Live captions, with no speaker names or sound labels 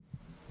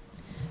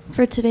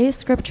For today's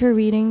scripture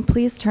reading,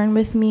 please turn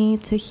with me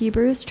to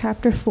Hebrews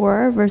chapter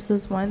 4,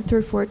 verses 1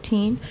 through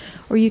 14,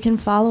 or you can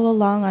follow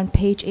along on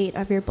page 8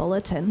 of your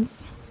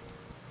bulletins.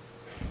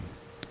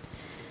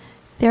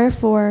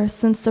 Therefore,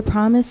 since the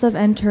promise of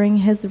entering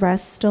his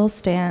rest still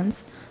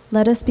stands,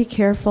 let us be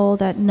careful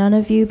that none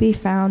of you be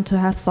found to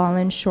have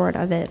fallen short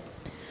of it.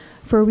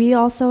 For we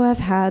also have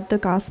had the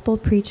gospel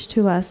preached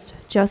to us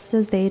just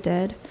as they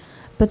did,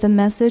 but the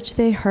message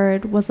they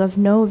heard was of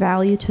no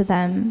value to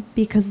them,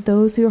 because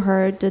those who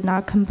heard did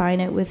not combine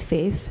it with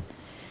faith.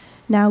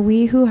 Now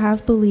we who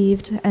have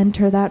believed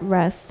enter that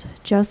rest,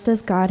 just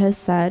as God has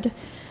said,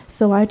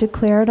 "So I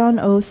declared on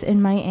oath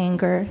in my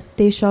anger,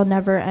 they shall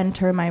never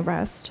enter my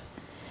rest."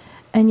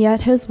 And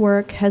yet his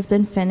work has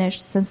been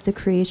finished since the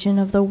creation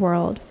of the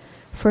world,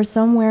 for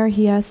somewhere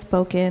he has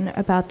spoken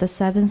about the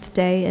seventh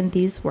day in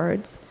these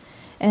words,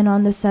 "And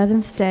on the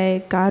seventh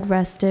day God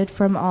rested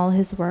from all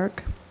his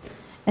work."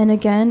 And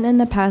again in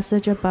the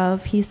passage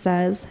above he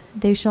says,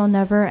 "They shall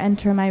never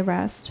enter my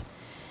rest."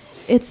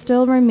 It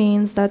still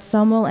remains that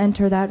some will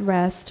enter that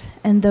rest,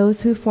 and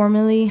those who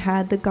formerly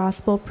had the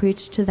gospel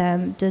preached to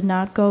them did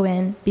not go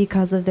in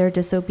because of their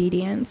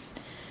disobedience.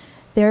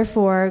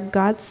 Therefore,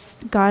 God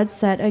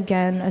set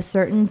again a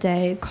certain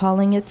day,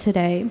 calling it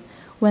today,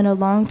 when a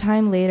long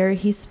time later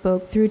he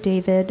spoke through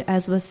David,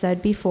 as was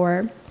said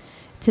before,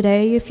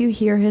 "Today, if you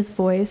hear his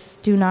voice,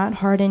 do not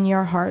harden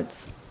your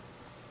hearts."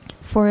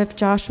 For if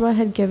Joshua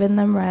had given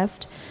them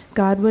rest,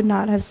 God would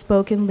not have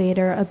spoken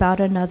later about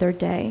another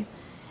day.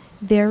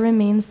 There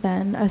remains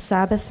then a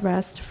Sabbath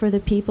rest for the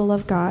people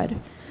of God.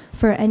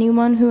 For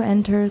anyone who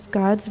enters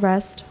God's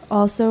rest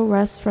also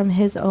rests from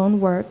his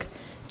own work,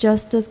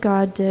 just as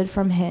God did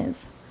from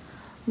his.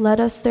 Let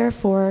us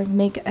therefore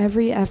make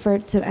every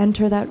effort to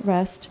enter that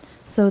rest,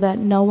 so that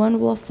no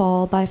one will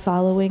fall by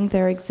following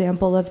their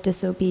example of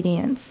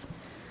disobedience.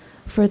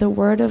 For the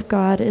word of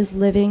God is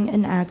living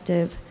and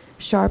active,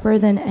 sharper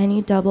than any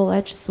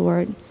double-edged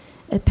sword.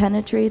 It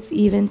penetrates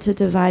even to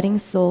dividing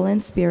soul and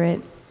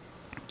spirit,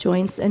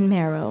 joints and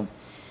marrow.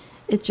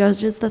 It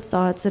judges the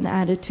thoughts and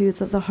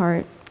attitudes of the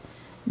heart.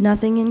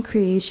 Nothing in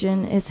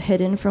creation is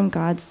hidden from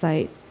God's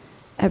sight.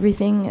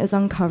 Everything is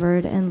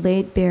uncovered and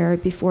laid bare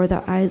before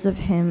the eyes of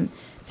him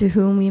to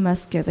whom we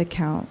must give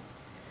account.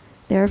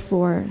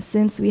 Therefore,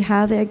 since we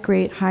have a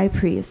great high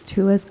priest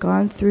who has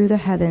gone through the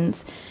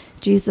heavens,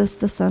 Jesus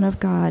the Son of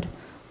God,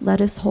 let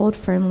us hold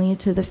firmly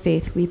to the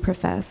faith we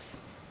profess.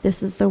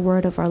 This is the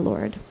word of our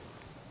Lord.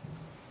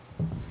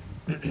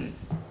 The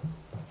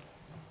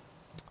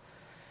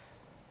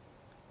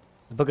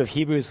book of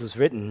Hebrews was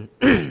written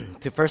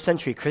to first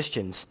century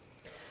Christians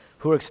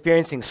who were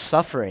experiencing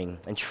suffering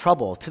and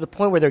trouble to the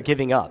point where they're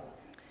giving up.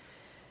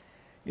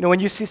 You know, when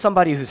you see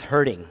somebody who's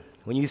hurting,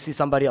 when you see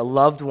somebody, a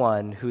loved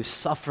one who's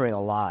suffering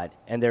a lot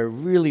and they're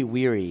really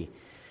weary,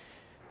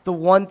 the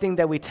one thing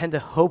that we tend to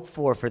hope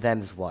for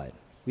them is what?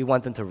 We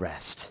want them to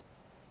rest.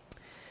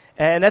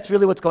 And that's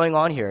really what's going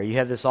on here. You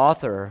have this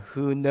author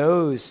who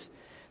knows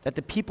that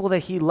the people that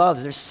he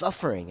loves, they're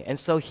suffering. And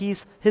so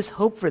his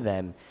hope for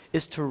them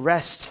is to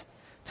rest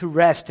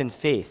in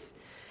faith.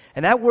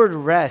 And that word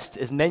rest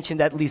is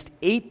mentioned at least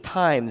 8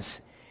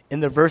 times in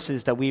the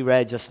verses that we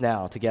read just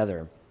now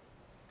together.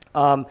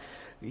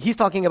 He's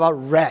talking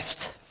about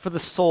rest for the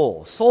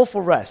soul, soulful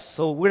rest.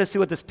 So we're going to see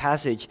what this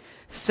passage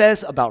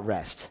says about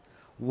rest.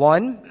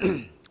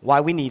 1,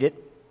 why we need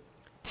it.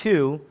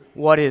 2,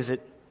 what is it?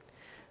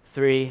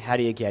 3, how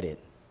do you get it?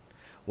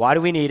 Why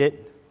do we need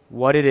it?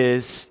 What it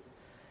is?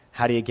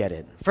 How do you get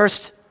it?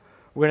 First,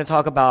 we're going to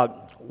talk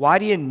about why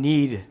do you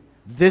need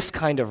this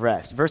kind of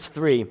rest? Verse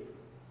 3.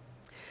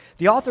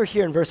 The author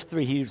here in verse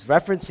 3, he's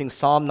referencing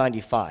Psalm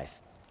 95.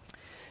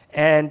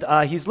 And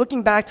he's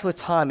looking back to a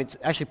time, it's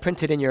actually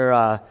printed in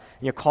your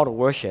call to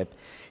worship.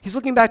 He's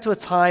looking back to a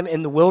time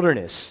in the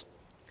wilderness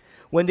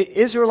when the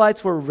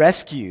Israelites were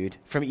rescued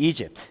from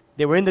Egypt.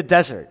 They were in the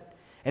desert.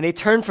 And they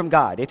turned from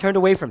God. They turned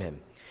away from him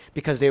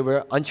because they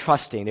were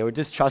untrusting. They were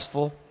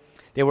distrustful.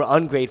 They were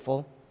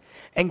ungrateful.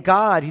 And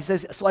God, he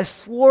says, "So I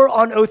swore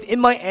on oath in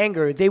my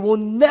anger, they will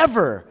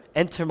never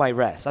enter my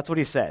rest." That's what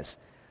he says.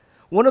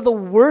 One of the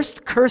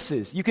worst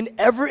curses you can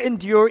ever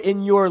endure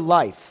in your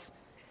life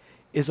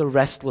is a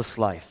restless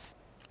life.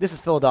 This is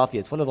Philadelphia.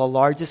 It's one of the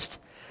largest,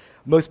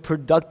 most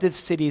productive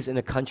cities in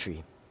the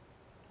country.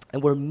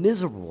 And we're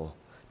miserable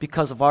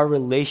because of our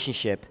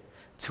relationship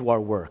to our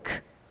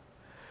work.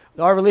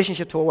 Our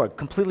relationship to our work,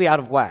 completely out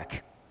of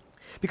whack.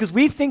 Because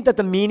we think that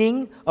the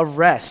meaning of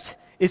rest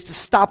is to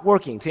stop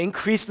working, to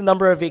increase the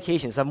number of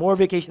vacations, have more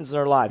vacations in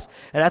our lives.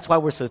 And that's why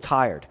we're so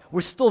tired.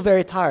 We're still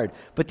very tired.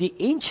 But the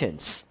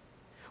ancients,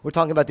 we're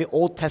talking about the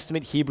Old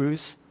Testament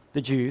Hebrews,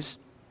 the Jews,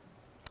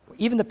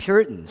 even the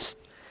Puritans,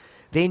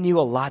 they knew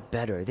a lot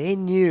better. They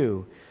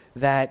knew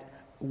that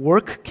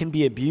work can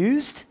be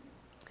abused,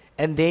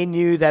 and they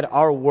knew that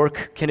our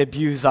work can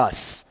abuse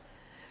us.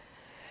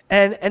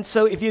 And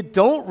so if you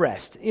don't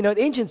rest, the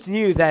ancients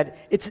knew that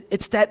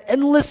it's that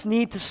endless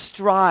need to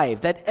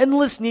strive, that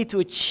endless need to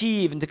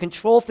achieve and to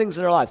control things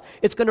in our lives.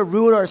 It's going to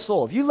ruin our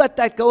soul. If you let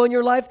that go in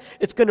your life,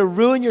 it's going to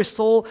ruin your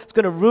soul. It's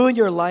going to ruin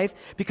your life,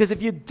 because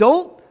if you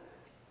don't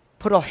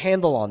put a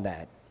handle on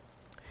that,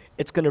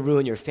 it's going to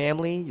ruin your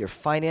family, your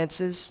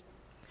finances,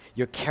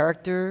 your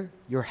character,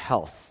 your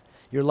health.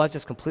 Your life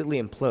just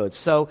completely implodes.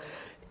 So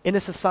in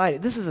a society,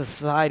 this is a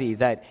society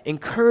that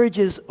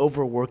encourages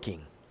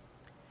overworking.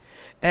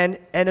 And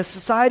a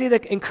society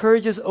that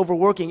encourages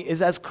overworking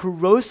is as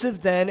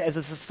corrosive then as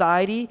a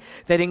society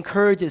that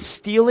encourages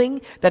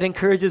stealing, that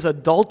encourages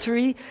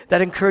adultery,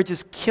 that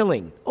encourages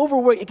killing.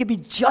 Overwork, it can be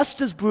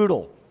just as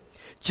brutal,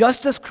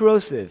 just as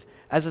corrosive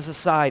as a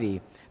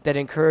society that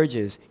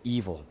encourages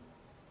evil.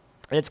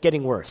 And it's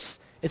getting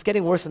worse. It's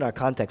getting worse in our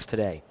context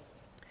today.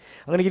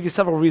 I'm going to give you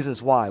several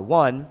reasons why.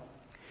 One,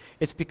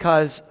 it's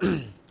because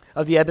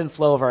of the ebb and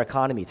flow of our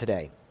economy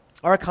today.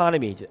 Our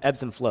economy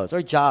ebbs and flows.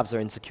 Our jobs are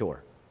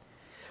insecure.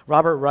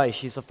 Robert Reich,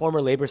 he's a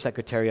former labor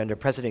secretary under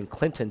President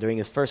Clinton during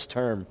his first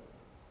term.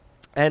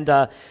 And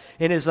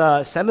in his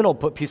seminal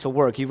piece of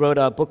work, he wrote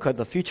a book called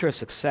The Future of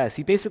Success.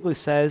 He basically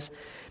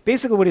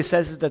what he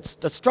says is that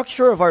the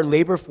structure of our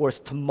labor force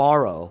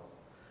tomorrow,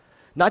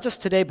 not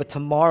just today, but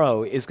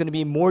tomorrow, is going to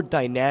be more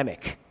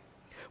dynamic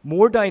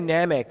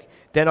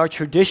than our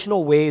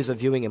traditional ways of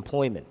viewing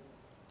employment.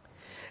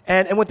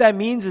 And what that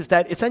means is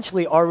that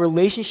essentially our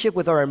relationship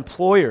with our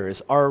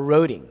employers are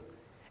eroding,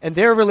 and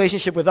their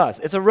relationship with us,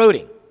 it's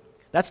eroding.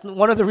 That's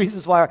one of the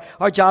reasons why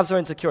our jobs are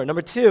insecure.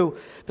 Number two,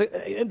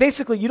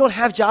 basically you don't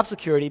have job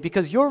security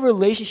because your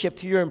relationship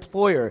to your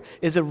employer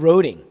is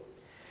eroding.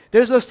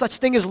 There's no such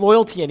thing as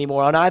loyalty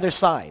anymore on either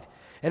side.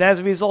 And as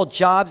a result,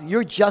 jobs,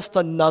 you're just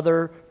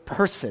another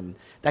person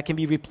that can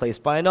be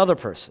replaced by another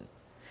person.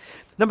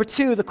 Number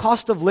two, the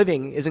cost of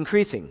living is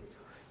increasing.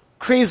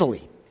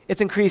 Crazily,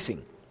 it's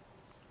increasing.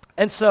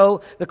 And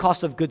so the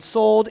cost of goods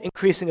sold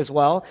increasing as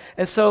well.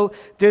 And so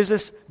there's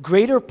this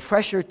greater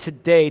pressure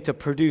today to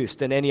produce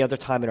than any other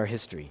time in our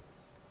history.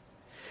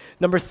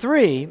 Number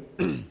three,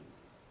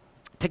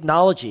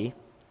 technology.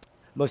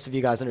 Most of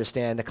you guys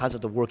understand the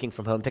concept of working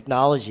from home.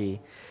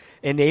 Technology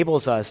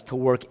enables us to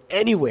work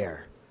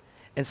anywhere.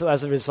 And so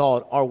as a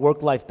result, our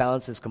work-life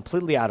balance is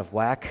completely out of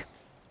whack.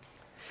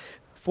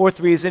 Fourth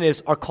reason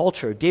is our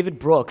culture. David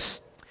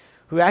Brooks,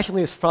 who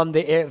actually is from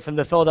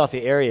the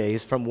Philadelphia area.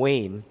 He's from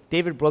Wayne.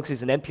 David Brooks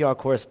is an NPR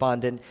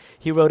correspondent.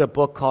 He wrote a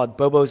book called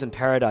Bobos in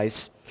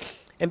Paradise.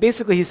 And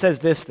basically he says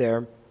this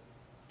there,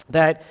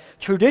 that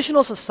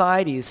traditional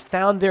societies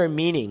found their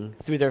meaning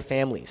through their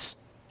families.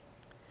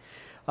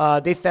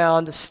 They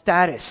found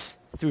status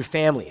through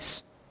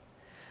families,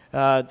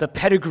 the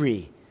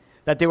pedigree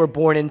that they were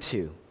born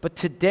into. But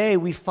today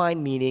we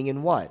find meaning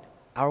in what?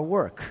 Our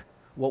work,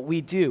 what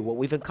we do, what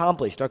we've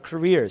accomplished, our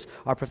careers,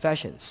 our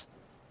professions.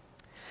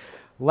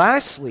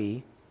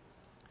 Lastly,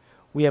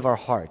 we have our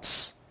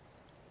hearts.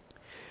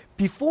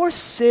 Before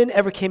sin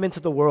ever came into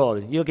the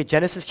world, you look at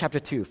Genesis chapter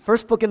 2,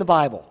 first book in the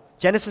Bible,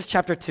 Genesis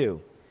chapter 2.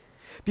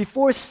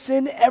 Before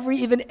sin ever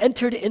even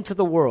entered into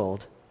the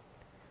world,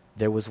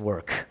 there was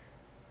work.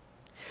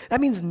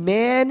 That means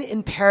man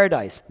in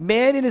paradise,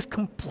 man in his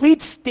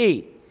complete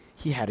state,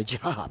 he had a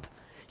job.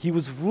 He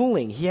was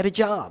ruling, he had a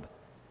job.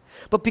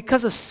 But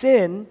because of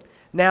sin,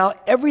 now,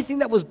 everything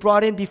that was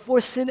brought in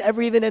before sin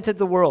ever even entered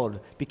the world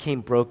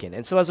became broken.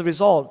 And so as a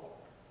result,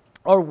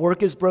 our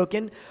work is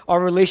broken. Our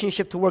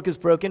relationship to work is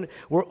broken.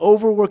 We're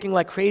overworking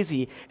like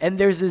crazy. And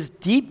there's this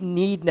deep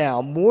need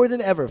now, more than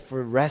ever,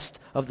 for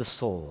rest of the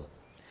soul.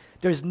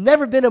 There's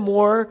never been a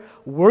more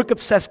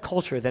work-obsessed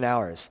culture than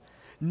ours.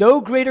 No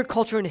greater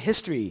culture in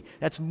history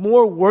that's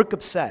more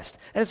work-obsessed.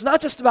 And it's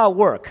not just about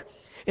work.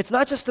 It's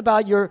not just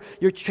about your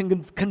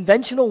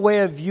conventional way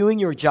of viewing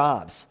your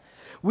jobs.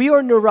 We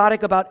are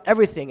neurotic about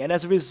everything, and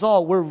as a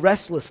result, we're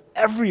restless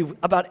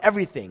about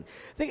everything.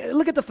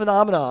 Look at the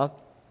phenomena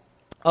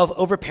of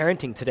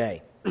overparenting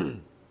today.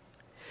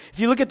 If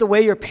you look at the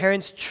way your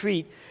parents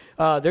treat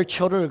their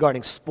children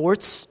regarding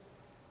sports,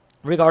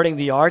 regarding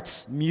the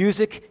arts,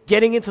 music,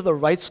 getting into the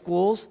right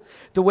schools,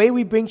 the way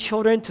we bring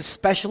children to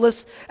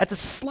specialists, at the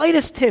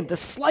slightest hint, the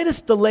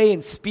slightest delay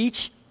in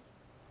speech,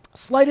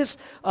 slightest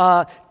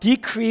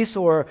decrease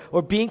or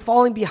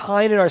falling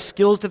behind in our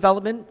skills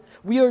development,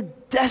 we are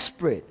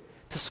desperate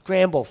to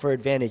scramble for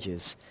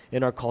advantages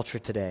in our culture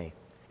today.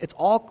 It's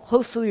all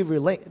closely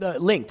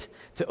linked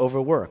to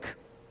overwork.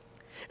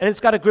 And it's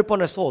got a grip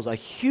on our souls, a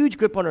huge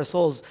grip on our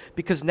souls,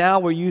 because now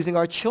we're using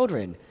our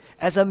children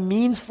as a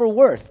means for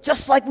worth,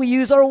 just like we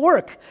use our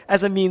work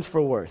as a means for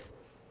worth.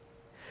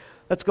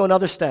 Let's go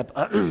another step,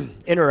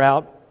 in or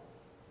out.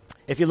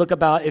 If you think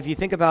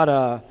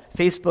about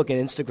Facebook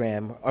and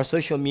Instagram, our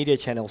social media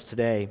channels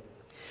today,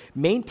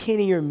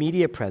 maintaining your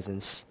media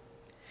presence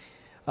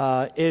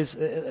is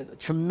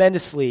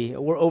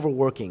we're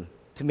overworking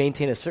to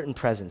maintain a certain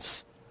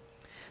presence.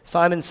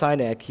 Simon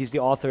Sinek, he's the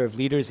author of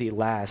Leaders Eat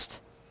Last.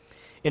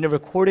 In a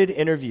recorded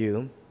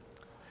interview,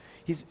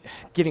 he's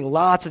giving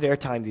lots of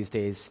airtime these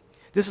days.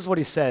 This is what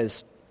he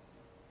says.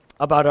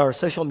 about our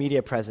social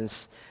media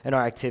presence and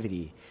our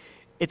activity.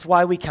 It's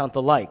why we count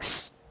the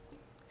likes.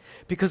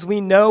 Because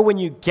we know when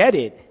you get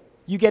a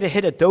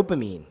hit of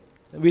dopamine.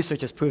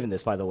 Research has proven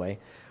this, by the way,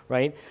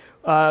 right?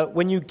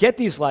 When you get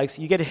these likes,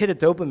 you get a hit of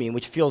dopamine,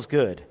 which feels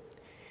good.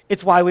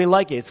 It's why we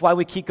like it. It's why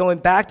we keep going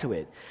back to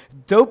it.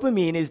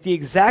 Dopamine is the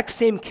exact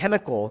same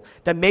chemical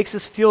that makes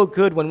us feel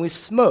good when we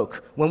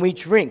smoke, when we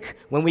drink,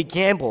 when we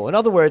gamble. In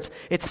other words,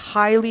 it's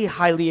highly,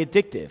 highly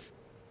addictive.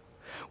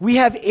 We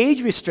have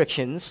age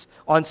restrictions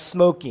on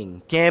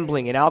smoking,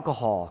 gambling, and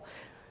alcohol,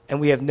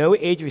 and we have no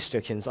age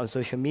restrictions on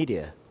social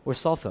media or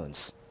cell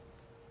phones.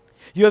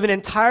 You have an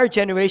entire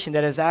generation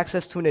that has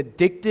access to an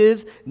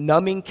addictive,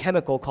 numbing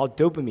chemical called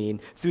dopamine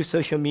through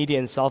social media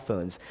and cell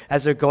phones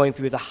as they're going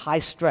through the high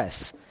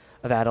stress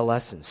of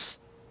adolescence.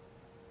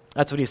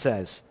 That's what he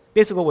says.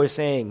 Basically what we're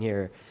saying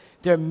here,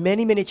 there are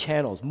many, many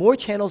channels, more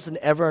channels than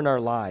ever in our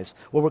lives,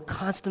 where we're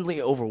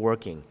constantly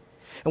overworking.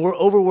 And we're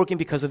overworking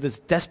because of this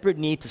desperate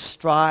need to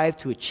strive,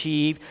 to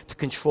achieve, to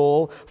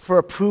control, for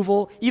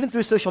approval, even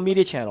through social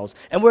media channels.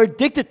 And we're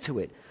addicted to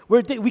it.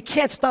 We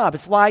can't stop.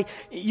 It's why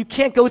you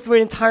can't go through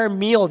an entire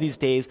meal these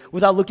days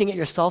without looking at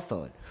your cell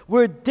phone.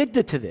 We're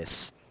addicted to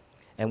this,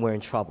 and we're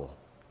in trouble.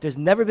 There's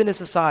never been a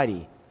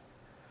society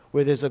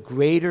where there's a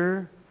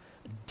greater,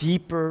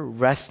 deeper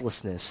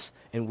restlessness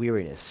and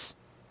weariness.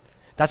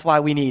 That's why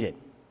we need it.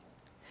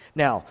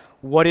 Now,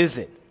 what is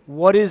it?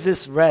 What is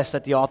this rest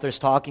that the author is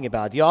talking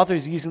about? The author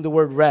is using the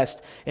word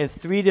rest in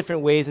 3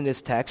 different ways in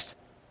this text.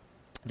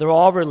 They're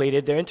all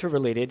related, they're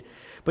interrelated,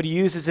 but he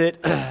uses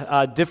it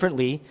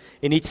differently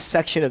in each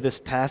section of this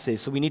passage.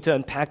 So we need to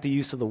unpack the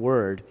use of the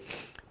word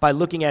by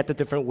looking at the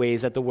different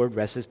ways that the word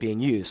rest is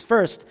being used.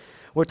 First,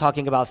 we're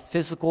talking about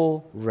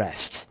physical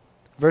rest.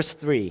 Verse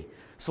 3,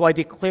 so I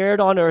declared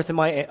on oath in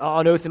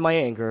my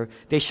anger,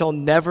 they shall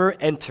never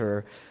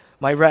enter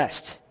my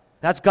rest.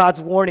 That's God's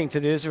warning to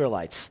the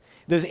Israelites,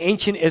 those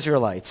ancient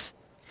Israelites.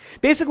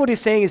 Basically what he's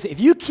saying is if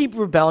you keep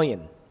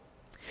rebellion,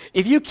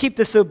 if you keep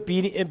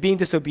being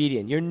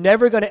disobedient, you're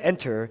never going to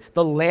enter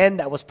the land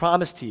that was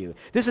promised to you.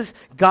 This is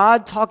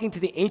God talking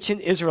to the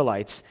ancient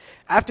Israelites.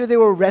 After they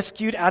were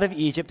rescued out of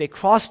Egypt, they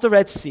crossed the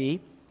Red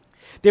Sea.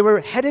 They were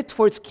headed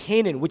towards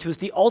Canaan, which was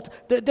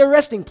their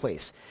resting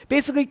place.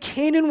 Basically,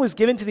 Canaan was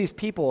given to these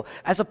people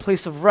as a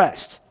place of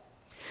rest.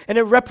 And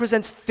it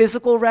represents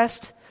physical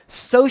rest,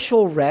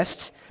 social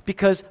rest,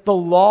 because the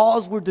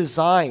laws were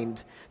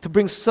designed to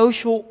bring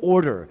social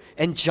order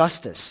and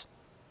justice.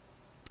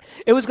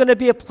 It was going to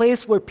be a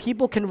place where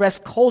people can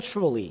rest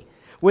culturally,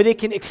 where they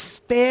can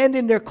expand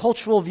in their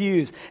cultural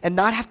views and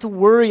not have to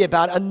worry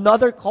about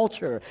another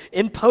culture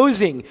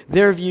imposing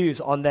their views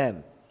on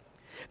them.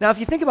 Now, if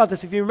you think about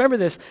this, if you remember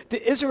this,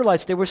 the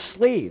Israelites, they were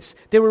slaves.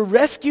 They were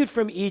rescued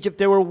from Egypt.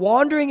 They were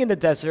wandering in the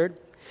desert.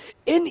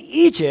 In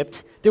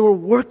Egypt, they were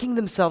working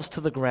themselves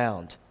to the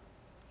ground.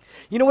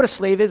 You know what a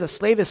slave is? A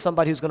slave is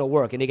somebody who's going to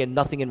work and they get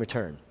nothing in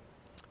return,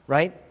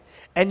 right?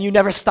 And you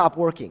never stop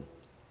working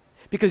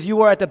because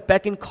you are at the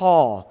beck and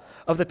call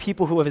of the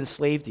people who have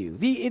enslaved you.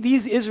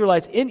 These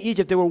Israelites in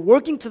Egypt, they were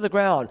working to the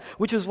ground,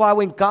 which is why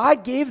when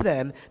God gave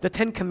them the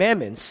 10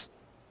 Commandments,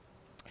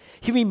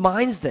 he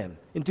reminds them.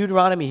 In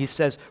Deuteronomy, he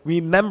says,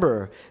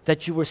 remember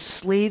that you were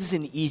slaves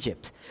in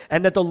Egypt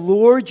and that the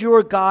Lord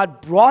your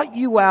God brought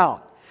you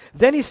out.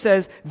 Then he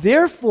says,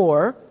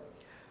 therefore,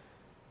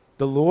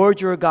 the Lord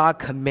your God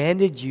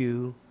commanded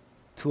you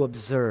to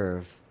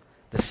observe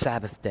the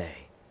Sabbath day.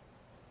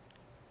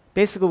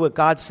 Basically, what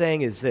God's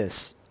saying is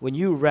this. When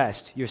you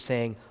rest, you're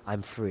saying,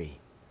 I'm free.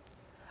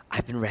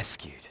 I've been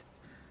rescued.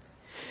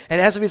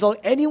 And as a result,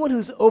 anyone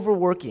who's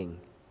overworking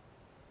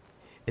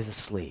is a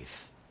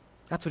slave.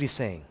 That's what he's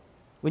saying.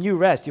 When you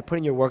rest, you're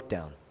putting your work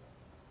down.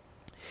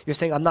 You're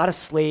saying, I'm not a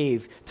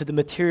slave to the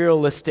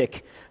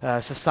materialistic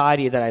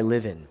society that I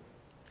live in.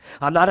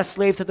 I'm not a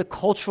slave to the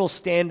cultural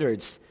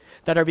standards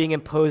that are being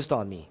imposed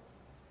on me.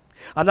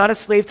 I'm not a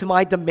slave to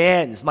my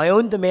demands, my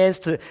own demands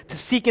to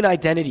seek an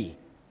identity.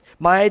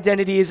 My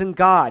identity is in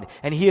God,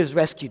 and he has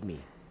rescued me.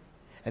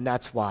 And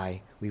that's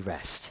why we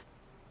rest.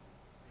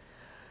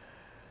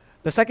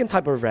 The second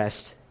type of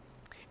rest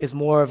is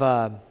more of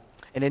an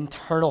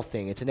internal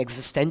thing. It's an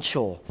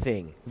existential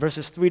thing.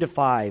 Verses 3 to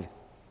 5,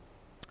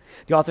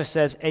 the author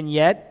says, and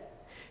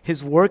yet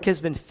his work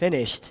has been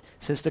finished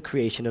since the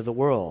creation of the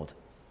world.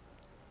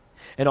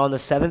 And on the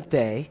seventh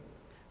day,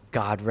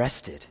 God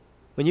rested.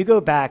 When you go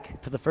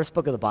back to the first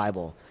book of the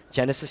Bible,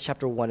 Genesis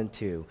chapter 1 and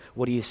 2,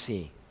 what do you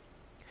see?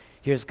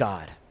 Here's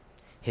God.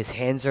 His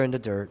hands are in the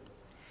dirt.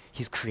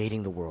 He's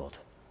creating the world.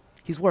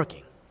 He's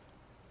working.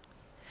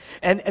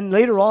 And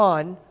later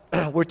on,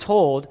 we're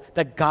told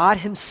that God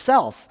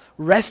himself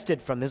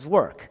rested from his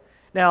work.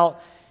 Now,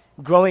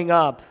 growing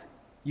up,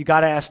 you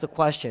got to ask the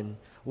question,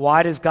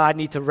 why does God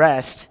need to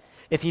rest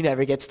if he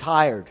never gets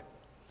tired?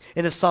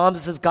 In the Psalms,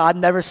 it says God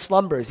never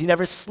slumbers. He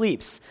never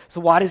sleeps. So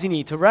why does he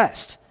need to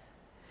rest?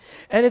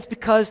 And it's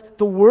because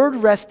the word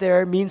rest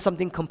there means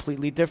something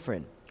completely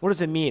different. What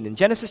does it mean? In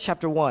Genesis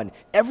chapter 1,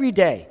 every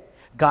day,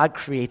 God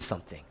creates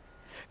something.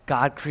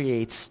 God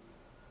creates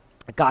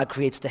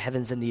the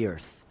heavens and the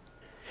earth.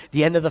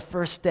 The end of the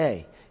first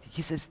day,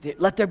 he says,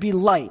 let there be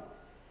light.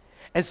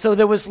 And so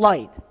there was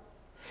light.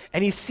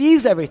 And he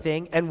sees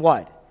everything, and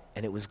what?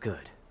 And it was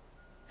good.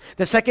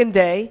 The second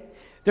day,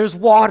 there's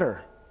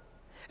water.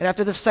 And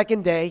after the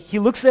second day, he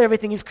looks at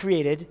everything he's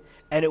created,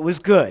 and it was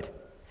good.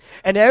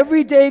 And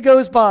every day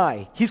goes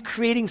by, he's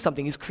creating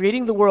something. He's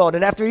creating the world.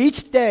 And after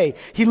each day,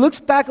 he looks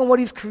back on what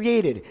he's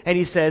created, and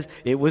he says,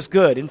 it was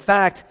good. In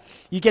fact,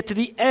 you get to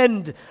the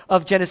end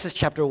of Genesis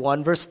chapter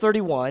 1, verse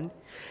 31.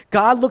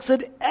 God looks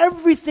at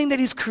everything that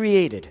he's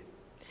created.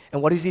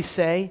 And what does he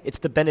say? It's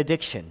the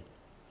benediction.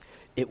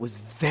 It was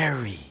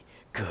very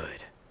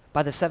good.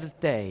 By the seventh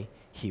day,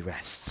 he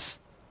rests.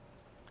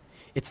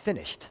 It's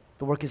finished.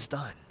 The work is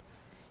done.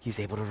 He's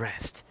able to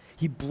rest.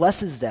 He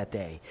blesses that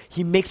day.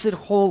 He makes it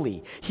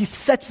holy. He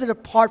sets it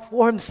apart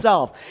for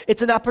himself.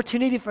 It's an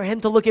opportunity for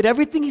him to look at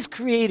everything he's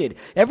created,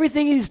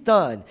 everything he's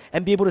done,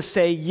 and be able to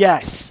say,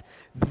 yes,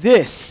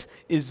 this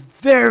is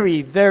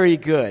very, very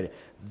good.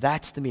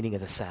 That's the meaning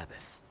of the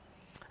Sabbath.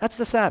 That's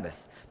the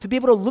Sabbath. To be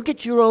able to look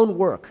at your own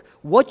work,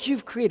 what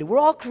you've created. We're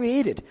all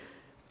created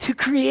to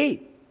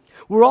create.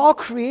 We're all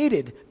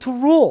created to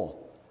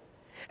rule.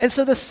 And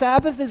so the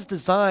Sabbath is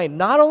designed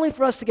not only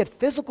for us to get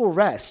physical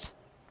rest,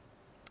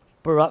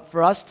 but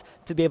for us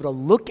to be able to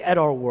look at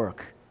our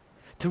work,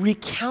 to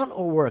recount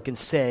our work and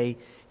say,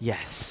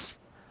 yes,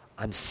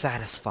 I'm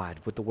satisfied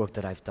with the work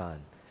that I've done.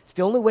 It's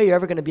the only way you're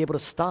ever going to be able to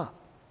stop.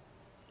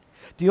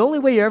 The only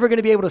way you're ever going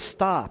to be able to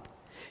stop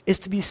is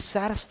to be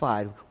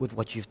satisfied with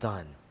what you've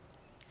done.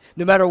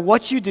 No matter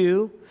what you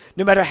do,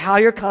 no matter how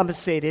you're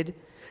compensated.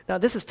 Now,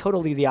 this is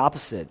totally the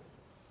opposite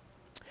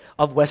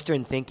of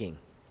Western thinking,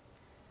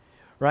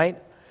 right?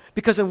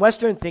 Because in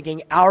Western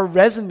thinking, our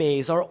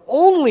resumes are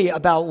only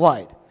about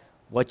what?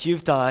 What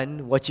you've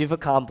done, what you've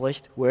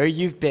accomplished, where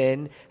you've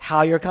been,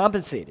 how you're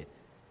compensated.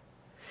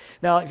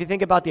 Now, if you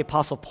think about the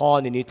Apostle Paul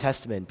in the New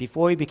Testament,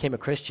 before he became a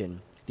Christian,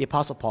 the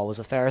Apostle Paul was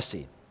a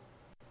Pharisee.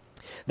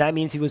 That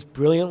means he was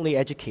brilliantly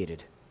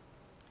educated.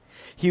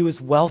 He was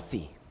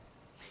wealthy.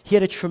 He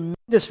had a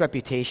tremendous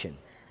reputation.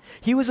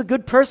 He was a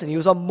good person. He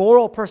was a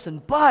moral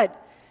person,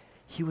 but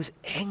he was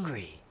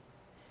angry.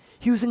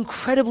 He was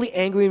incredibly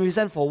angry and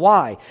resentful.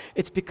 Why?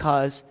 It's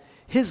because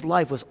his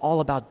life was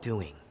all about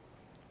doing.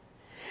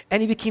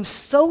 And he became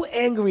so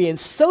angry and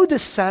so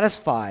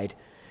dissatisfied.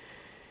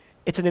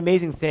 It's an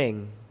amazing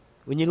thing.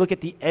 When you look at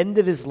the end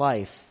of his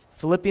life,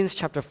 Philippians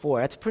chapter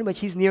 4, that's pretty much,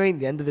 he's nearing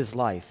the end of his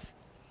life.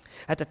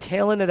 At the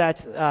tail end of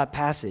that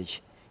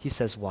passage, he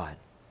says what?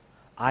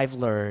 I've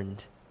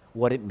learned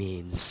what it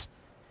means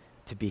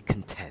to be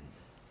content.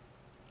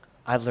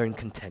 I've learned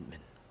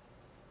contentment.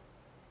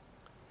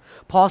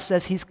 Paul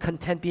says he's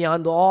content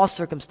beyond all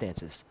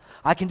circumstances.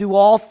 I can do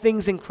all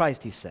things in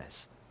Christ, he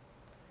says.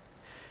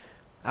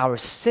 Our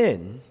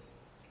sin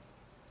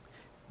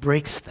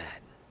breaks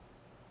that.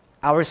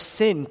 Our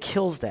sin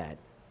kills that.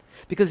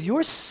 Because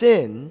your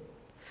sin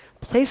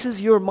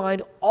places your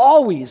mind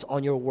always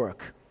on your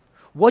work.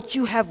 What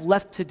you have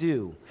left to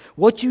do,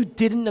 what you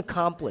didn't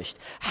accomplish,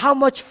 how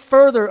much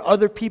further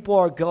other people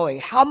are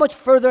going, how much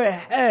further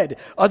ahead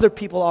other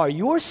people are.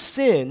 Your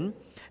sin,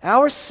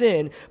 our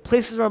sin,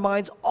 places our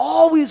minds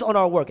always on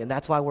our work, and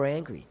that's why we're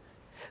angry.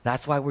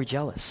 That's why we're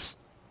jealous.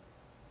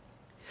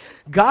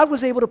 God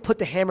was able to put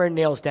the hammer and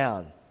nails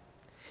down.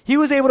 He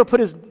was able to put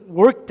his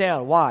work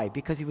down. Why?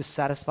 Because he was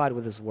satisfied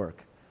with his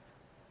work.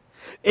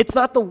 It's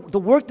not the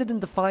work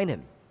didn't define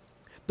him.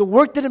 The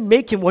work didn't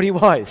make him what he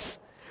was,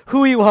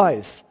 who he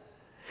was.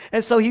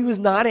 And so he was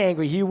not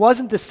angry. He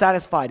wasn't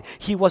dissatisfied.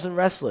 He wasn't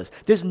restless.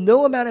 There's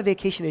no amount of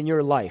vacation in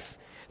your life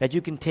that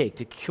you can take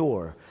to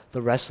cure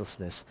the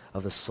restlessness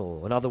of the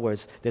soul. In other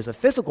words, there's a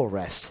physical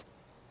rest,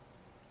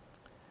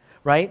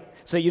 right?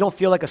 So you don't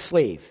feel like a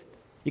slave.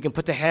 You can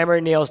put the hammer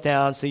and nails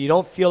down so you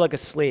don't feel like a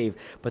slave.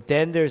 But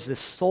then there's this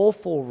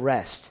soulful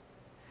rest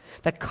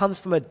that comes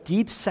from a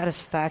deep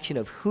satisfaction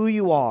of who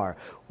you are,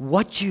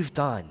 what you've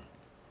done.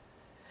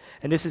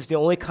 And this is the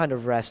only kind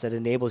of rest that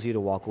enables you to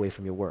walk away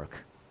from your work.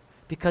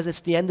 Because it's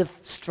the end of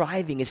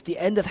striving. It's the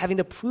end of having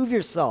to prove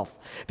yourself.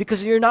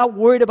 Because you're not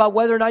worried about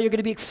whether or not you're going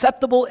to be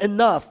acceptable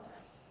enough.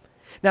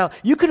 Now,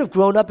 you could have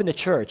grown up in the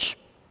church,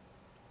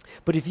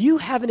 but if you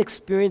haven't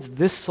experienced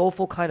this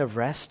soulful kind of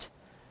rest,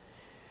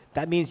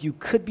 that means you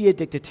could be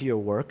addicted to your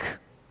work,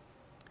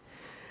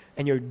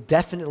 and you're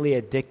definitely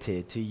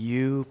addicted to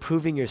you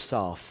proving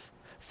yourself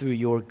through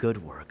your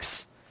good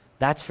works.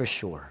 That's for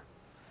sure.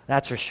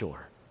 That's for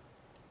sure.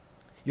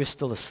 You're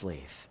still a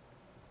slave.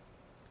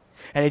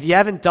 And if you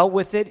haven't dealt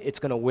with it, it's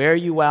going to wear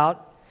you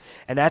out.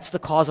 And that's the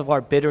cause of our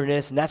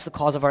bitterness, and that's the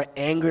cause of our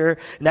anger,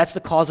 and that's the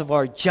cause of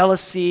our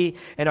jealousy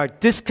and our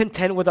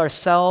discontent with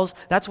ourselves.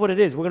 That's what it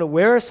is. We're going to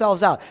wear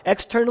ourselves out.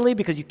 Externally,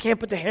 because you can't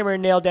put the hammer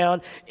and nail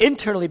down.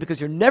 Internally,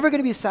 because you're never going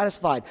to be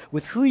satisfied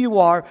with who you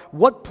are,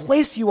 what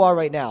place you are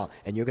right now,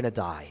 and you're going to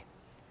die.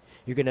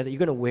 You're going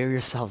to wear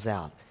yourselves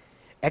out,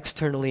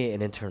 externally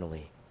and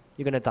internally.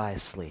 You're going to die a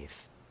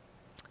slave.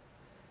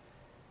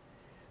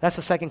 That's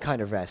the second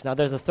kind of rest. Now,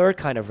 there's a third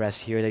kind of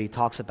rest here that he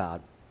talks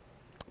about.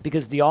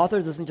 Because the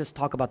author doesn't just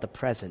talk about the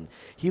present.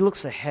 He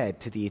looks ahead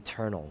to the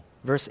eternal.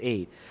 Verse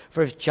 8,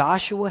 for if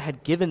Joshua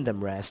had given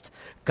them rest,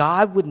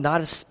 God would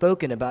not have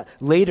spoken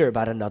later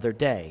about another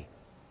day.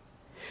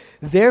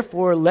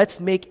 Therefore, let's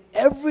make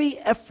every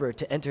effort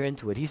to enter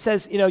into it. He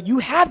says, you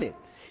have it.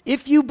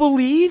 If you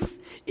believe,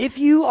 if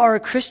you are a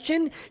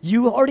Christian,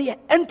 you already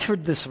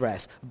entered this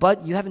rest,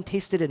 but you haven't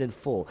tasted it in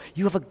full.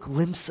 You have a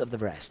glimpse of the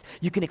rest.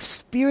 You can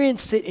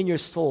experience it in your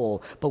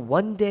soul, but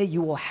one day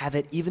you will have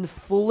it even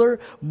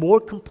fuller, more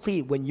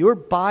complete, when your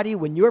body,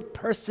 when your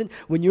person,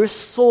 when your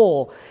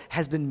soul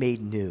has been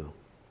made new.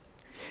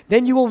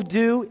 Then you will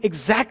do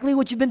exactly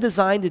what you've been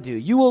designed to do.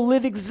 You will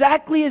live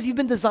exactly as you've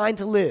been designed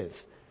to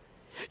live.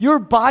 Your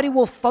body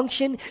will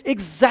function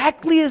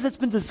exactly as it's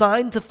been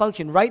designed to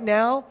function. Right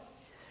now,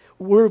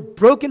 we're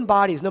broken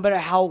bodies. No matter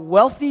how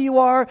wealthy you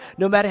are,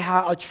 no matter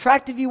how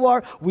attractive you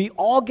are, we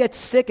all get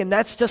sick, and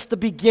that's just the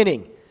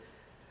beginning.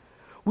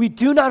 We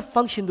do not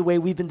function the way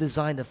we've been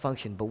designed to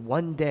function, but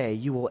one day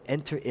you will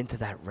enter into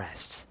that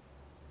rest.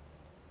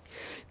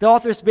 The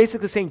author is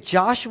basically saying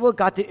Joshua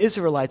got the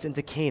Israelites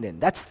into Canaan.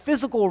 That's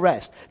physical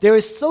rest. There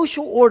is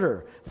social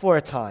order for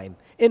a time,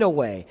 in a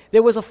way.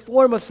 There was a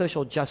form of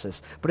social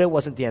justice, but it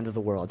wasn't the end of the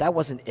world. That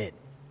wasn't it.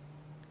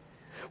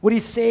 What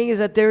he's saying is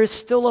that there is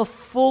still a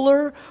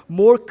fuller,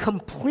 more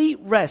complete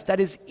rest that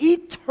is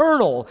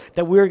eternal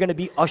that we're going to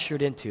be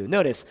ushered into.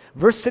 Notice,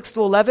 verse 6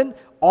 to 11,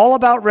 all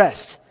about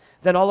rest.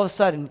 Then all of a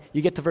sudden,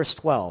 you get to verse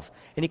 12,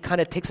 and he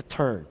kind of takes a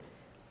turn.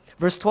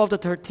 Verse 12 to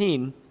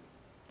 13,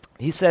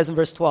 he says in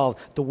verse 12,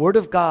 the Word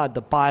of God,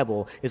 the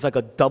Bible, is like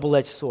a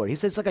double-edged sword. He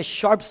says it's like a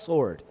sharp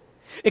sword.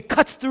 It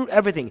cuts through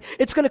everything.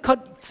 It's going to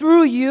cut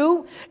through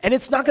you, and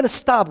it's not going to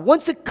stop.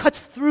 Once it cuts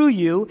through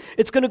you,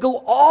 it's going to go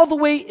all the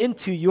way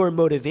into your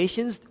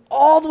motivations,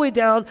 all the way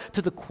down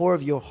to the core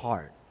of your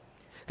heart.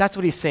 That's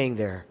what he's saying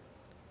there.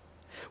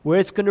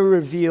 Where it's going to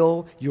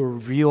reveal your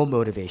real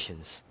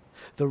motivations,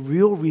 the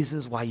real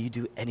reasons why you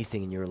do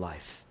anything in your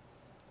life.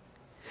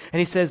 And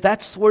he says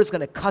that sword is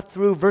going to cut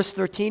through, verse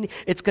 13,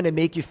 it's going to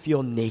make you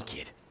feel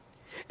naked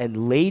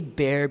and laid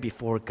bare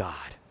before God.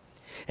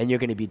 And you're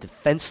going to be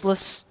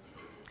defenseless.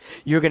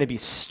 You're going to be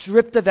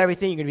stripped of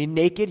everything. You're going to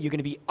be naked. You're going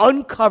to be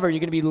uncovered. You're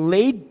going to be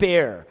laid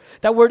bare.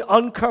 That word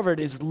uncovered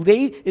is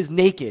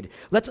naked.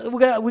 We're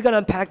going to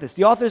unpack this.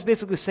 The author is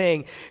basically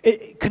saying,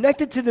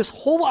 connected to this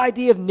whole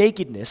idea of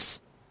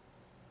nakedness,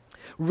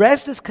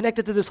 rest is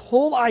connected to this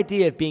whole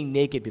idea of being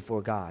naked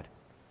before God.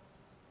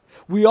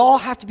 We all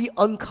have to be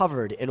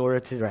uncovered in order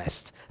to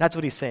rest. That's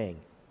what he's saying.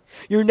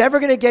 You're never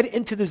going to get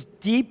into this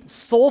deep,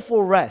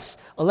 soulful rest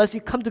unless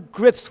you come to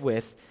grips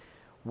with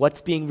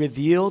what's being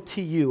revealed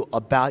to you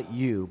about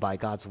you by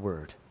God's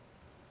Word.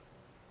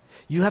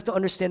 You have to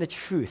understand the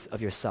truth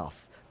of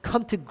yourself.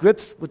 Come to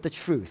grips with the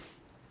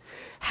truth.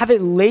 Have it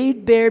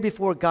laid bare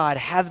before God.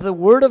 Have the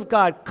Word of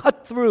God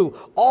cut through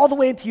all the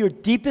way into your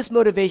deepest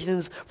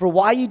motivations for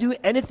why you do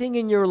anything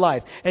in your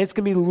life. And it's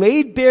going to be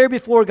laid bare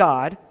before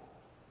God.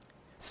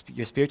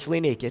 You're spiritually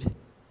naked.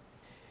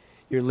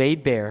 You're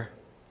laid bare.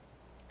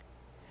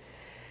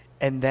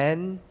 And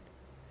then,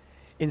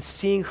 in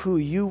seeing who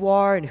you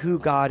are and who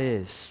God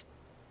is,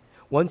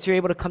 once you're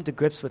able to come to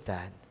grips with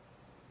that,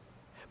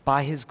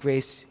 by His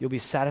grace, you'll be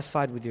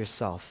satisfied with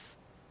yourself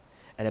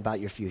and about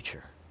your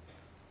future.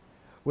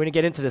 We're going to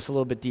get into this a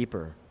little bit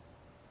deeper.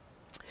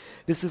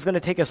 This is going to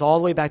take us all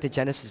the way back to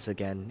Genesis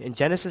again. In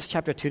Genesis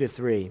chapter 2 to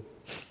 3,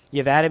 you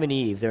have Adam and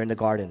Eve. They're in the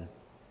garden.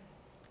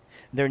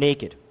 They're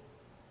naked.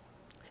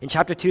 In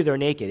chapter 2, they're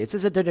naked. It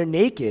says that they're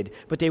naked,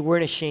 but they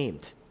weren't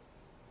ashamed.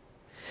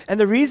 And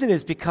the reason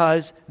is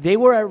because they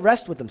were at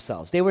rest with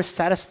themselves. They were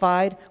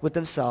satisfied with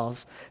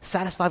themselves,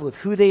 satisfied with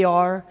who they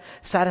are,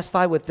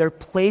 satisfied with their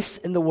place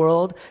in the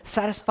world,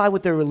 satisfied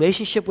with their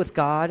relationship with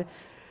God.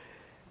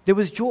 There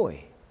was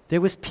joy. There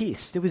was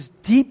peace. There was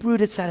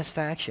deep-rooted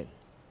satisfaction.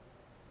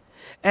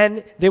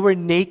 And they were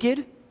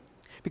naked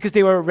because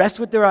they were at rest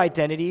with their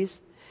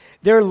identities.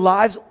 Their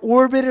lives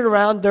orbited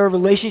around their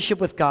relationship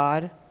with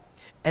God,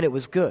 and it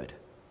was good.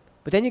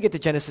 But then you get to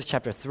Genesis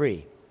chapter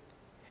 3.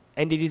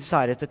 And they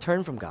decided to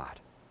turn from God.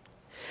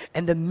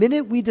 And the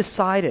minute we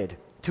decided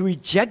to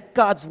reject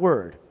God's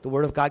Word, the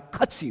Word of God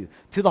cuts you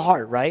to the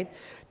heart, right?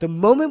 The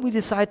moment we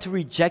decide to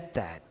reject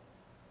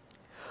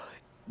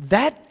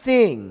that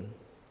thing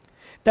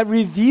that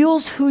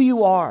reveals who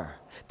you are,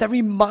 that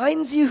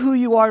reminds you who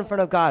you are in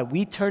front of God,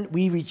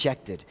 we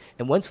rejected.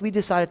 And once we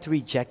decided to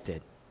reject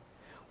it,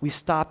 we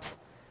stopped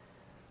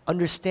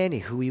understanding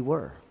who we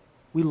were.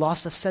 We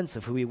lost a sense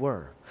of who we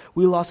were.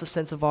 We lost a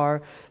sense of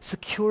our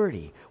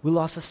security. We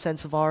lost a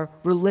sense of our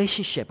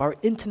relationship, our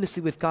intimacy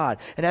with God.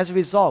 And as a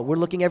result, we're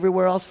looking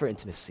everywhere else for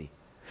intimacy.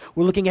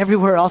 We're looking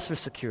everywhere else for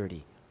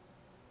security.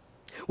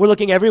 We're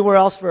looking everywhere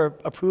else for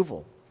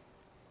approval.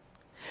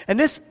 And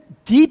this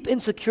deep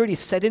insecurity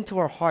set into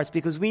our hearts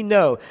because we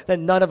know that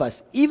none of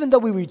us, even though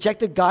we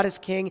rejected God as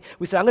king,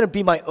 we said, I'm going to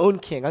be my own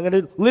king. I'm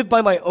going to live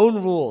by my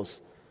own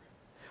rules.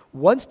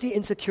 Once the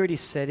insecurity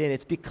set in,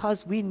 it's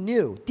because we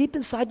knew, deep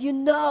inside you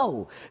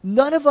know,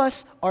 none of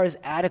us are as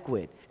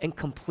adequate and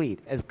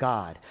complete as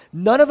God.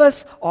 None of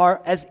us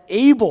are as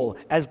able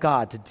as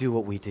God to do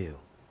what we do.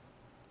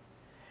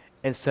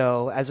 And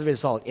so, as a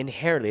result,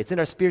 inherently, it's in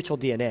our spiritual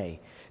DNA,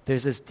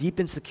 there's this deep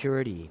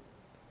insecurity.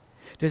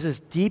 There's this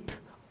deep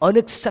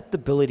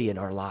unacceptability in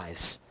our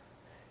lives.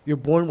 You're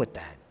born with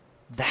that.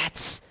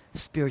 That's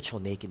spiritual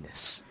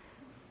nakedness.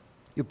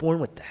 You're born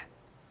with that.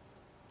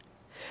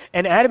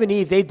 And Adam and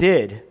Eve, they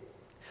did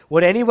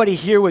what anybody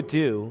here would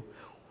do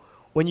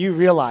when you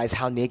realize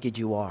how naked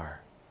you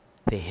are.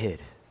 They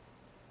hid.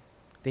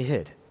 They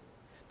hid.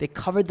 They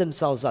covered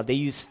themselves up. They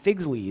used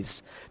fig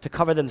leaves to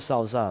cover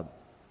themselves up.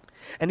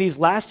 And these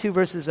last two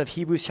verses of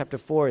Hebrews chapter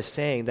 4 is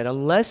saying that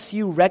unless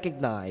you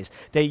recognize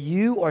that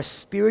you are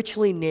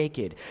spiritually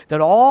naked,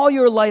 that all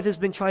your life has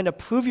been trying to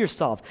prove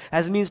yourself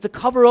as a means to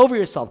cover over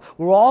yourself.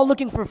 We're all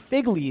looking for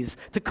fig leaves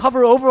to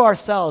cover over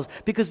ourselves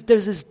because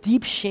there's this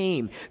deep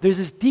shame, there's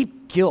this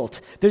deep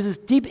guilt, there's this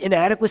deep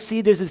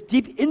inadequacy, there's this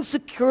deep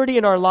insecurity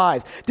in our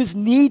lives, this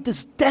need,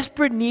 this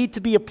desperate need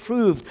to be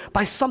approved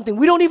by something.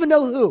 We don't even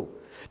know who.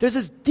 There's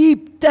this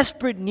deep,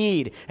 desperate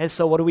need. And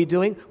so what are we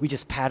doing? We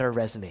just pad our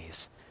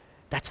resumes.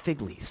 That's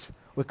fig leaves.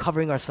 We're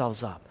covering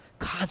ourselves up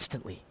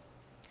constantly.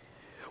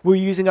 We're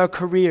using our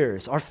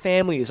careers, our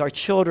families, our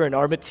children,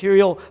 our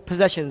material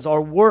possessions,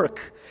 our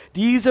work.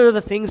 These are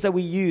the things that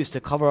we use to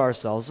cover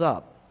ourselves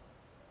up.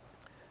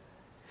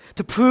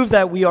 To prove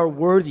that we are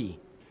worthy.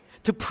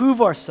 To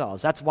prove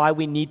ourselves. That's why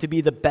we need to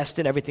be the best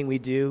in everything we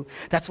do.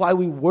 That's why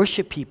we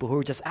worship people who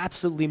are just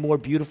absolutely more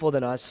beautiful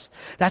than us.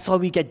 That's why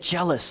we get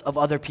jealous of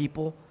other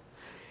people.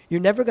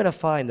 You're never going to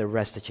find the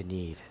rest that you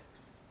need.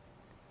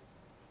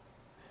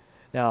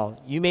 Now,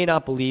 you may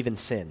not believe in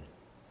sin.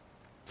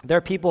 There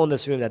are people in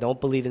this room that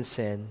don't believe in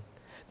sin,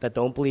 that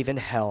don't believe in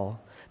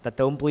hell, that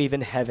don't believe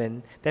in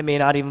heaven, that may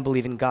not even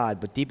believe in God,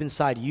 but deep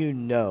inside you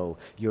know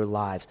your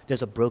lives.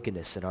 There's a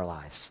brokenness in our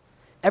lives.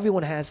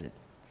 Everyone has it.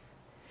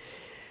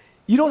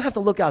 You don't have to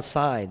look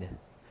outside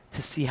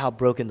to see how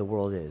broken the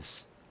world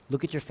is.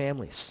 Look at your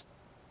families.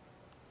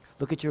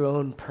 Look at your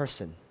own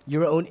person,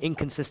 your own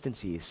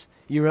inconsistencies,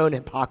 your own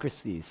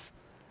hypocrisies.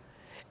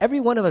 Every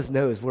one of us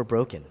knows we're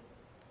broken.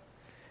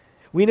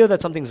 We know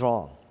that something's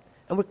wrong.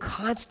 And we're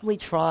constantly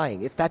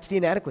trying, if that's the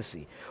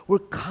inadequacy, we're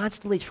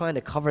constantly trying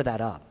to cover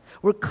that up.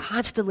 We're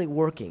constantly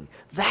working.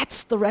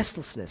 That's the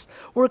restlessness.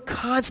 We're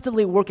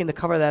constantly working to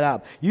cover that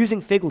up,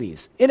 using fig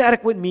leaves,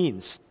 inadequate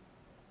means.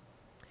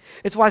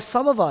 It's why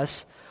some of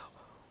us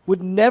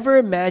would never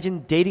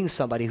imagine dating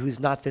somebody who's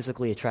not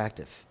physically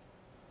attractive.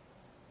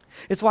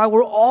 It's why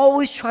we're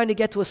always trying to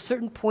get to a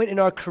certain point in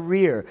our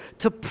career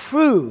to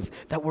prove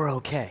that we're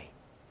okay.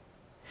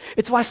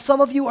 It's why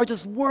some of you are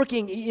just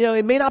working.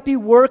 It may not be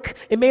work.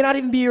 It may not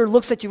even be your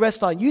looks that you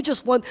rest on. You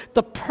just want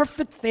the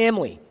perfect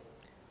family.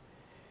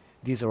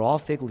 These are all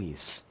fig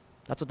leaves.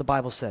 That's what the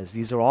Bible says.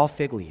 These are all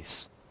fig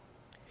leaves.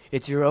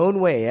 It's your own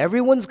way.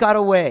 Everyone's got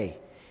a way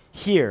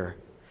here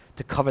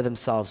to cover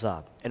themselves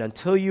up. And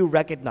until you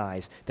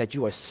recognize that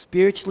you are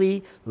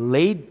spiritually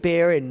laid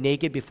bare and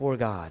naked before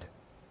God,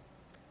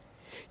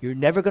 you're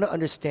never going to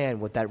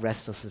understand what that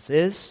restlessness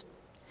is.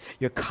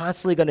 You're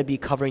constantly going to be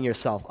covering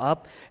yourself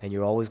up, and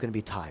you're always going to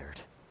be tired.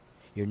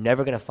 You're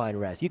never going to find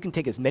rest. You can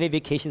take as many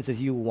vacations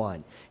as you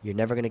want. You're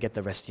never going to get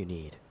the rest you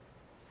need.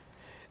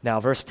 Now,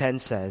 verse 10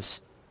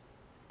 says,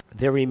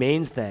 "There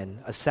remains then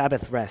a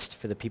Sabbath rest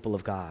for the people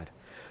of God.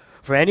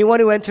 For anyone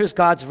who enters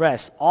God's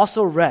rest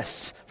also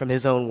rests from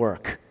his own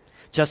work,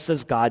 just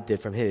as God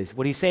did from his."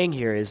 What he's saying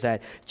here is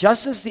that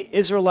just as the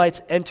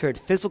Israelites entered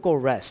physical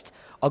rest,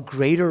 a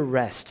greater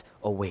rest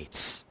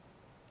awaits.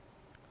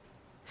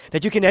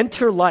 That you can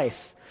enter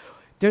life.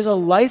 There's a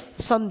life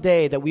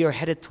someday that we are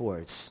headed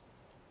towards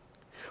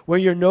where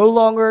you're no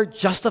longer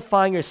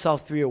justifying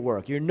yourself through your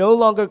work. You're no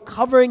longer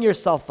covering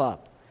yourself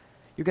up.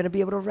 You're going to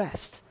be able to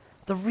rest,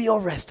 the real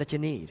rest that you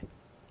need.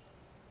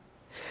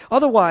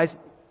 Otherwise,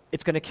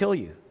 it's going to kill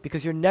you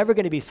because you're never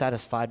going to be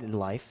satisfied in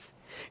life.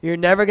 You're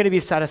never going to be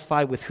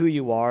satisfied with who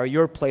you are,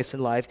 your place in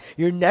life.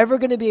 You're never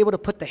going to be able to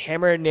put the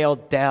hammer and nail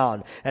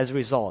down as a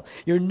result.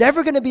 You're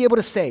never going to be able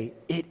to say,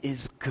 "It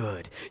is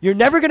good." You're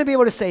never going to be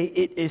able to say,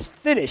 "It is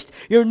finished."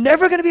 You're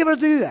never going to be able to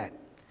do that.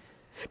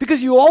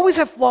 Because you always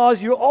have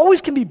flaws. You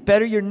always can be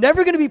better. You're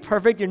never going to be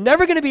perfect. You're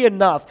never going to be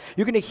enough.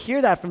 You're going to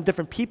hear that from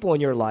different people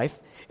in your life.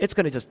 It's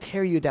going to just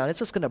tear you down. It's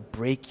just going to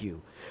break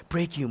you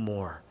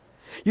more.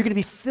 You're going to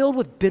be filled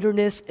with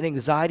bitterness and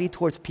anxiety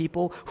towards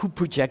people who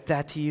project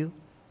that to you.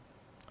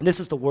 And this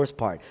is the worst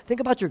part. Think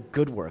about your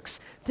good works.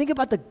 Think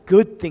about the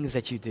good things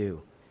that you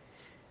do.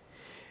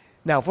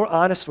 Now, if we're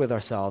honest with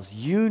ourselves,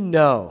 you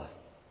know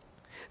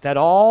that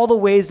all the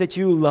ways that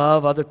you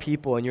love other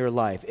people in your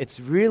life, it's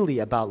really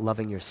about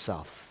loving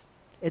yourself.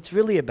 It's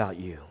really about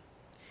you.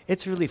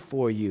 It's really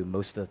for you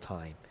most of the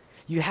time.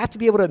 You have to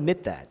be able to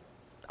admit that.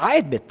 I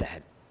admit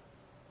that.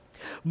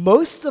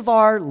 Most of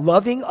our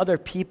loving other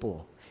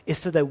people is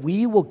so that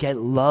we will get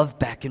love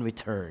back in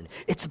return.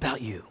 It's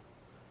about you.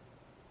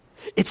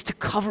 It's to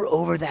cover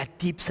over that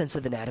deep sense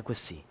of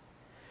inadequacy.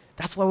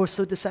 That's why we're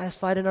so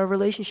dissatisfied in our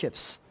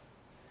relationships.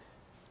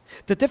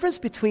 The difference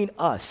between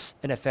us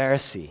and a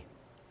Pharisee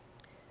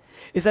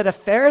is that a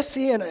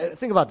Pharisee, and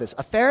think about this,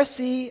 a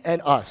Pharisee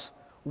and us,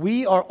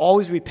 we are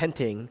always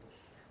repenting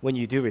when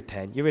you do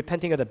repent. You're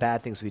repenting of the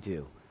bad things we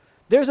do.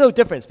 There's no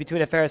difference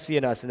between a Pharisee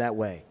and us in that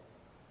way.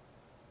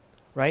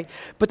 Right?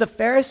 But the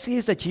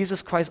Pharisees that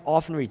Jesus Christ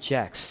often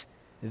rejects,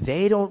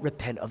 they don't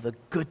repent of the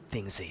good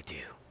things they do.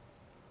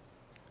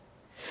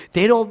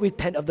 They don't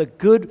repent of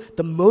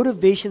the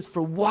motivations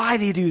for why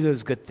they do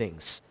those good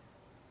things.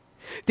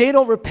 They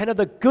don't repent of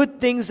the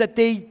good things that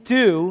they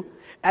do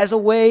as a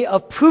way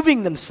of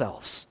proving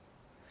themselves.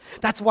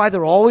 That's why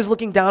they're always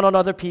looking down on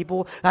other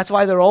people. That's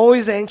why they're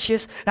always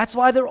anxious. That's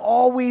why they're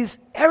always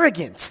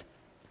arrogant.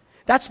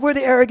 That's where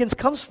the arrogance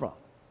comes from.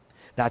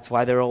 That's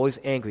why they're always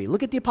angry.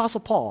 Look at the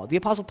Apostle Paul. The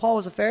Apostle Paul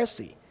was a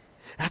Pharisee.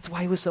 That's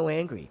why he was so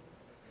angry.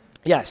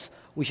 Yes,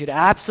 we should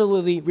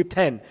absolutely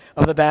repent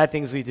of the bad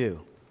things we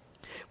do.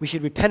 We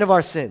should repent of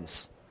our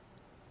sins.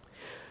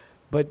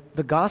 But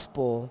the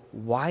gospel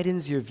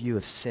widens your view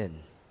of sin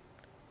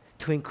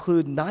to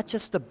include not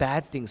just the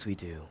bad things we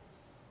do,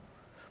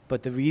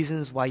 but the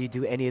reasons why you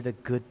do any of the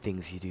good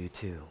things you do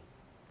too.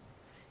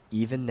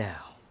 Even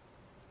now.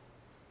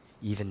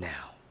 Even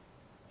now.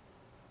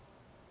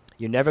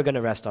 You're never going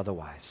to rest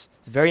otherwise.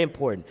 It's very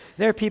important.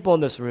 There are people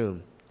in this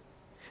room.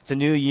 It's a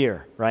new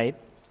year, right?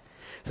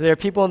 So there are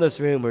people in this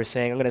room who are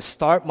saying, I'm going to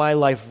start my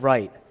life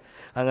right.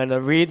 I'm going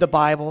to read the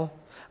Bible.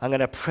 I'm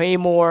going to pray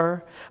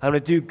more. I'm going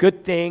to do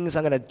good things.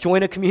 I'm going to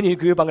join a community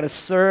group. I'm going to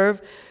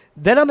serve.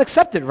 Then I'm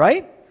accepted,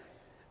 right?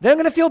 Then I'm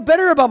going to feel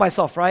better about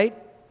myself, right?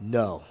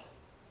 No.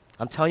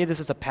 I'm telling you this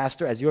as a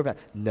pastor, as your pastor.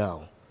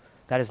 No.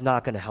 That is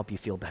not going to help you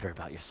feel better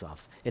about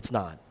yourself. It's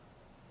not.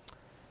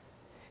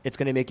 It's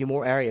going to make you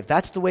more arrogant. If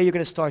that's the way you're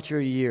going to start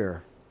your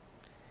year,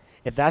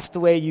 if that's the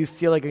way you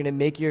feel like you're going to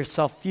make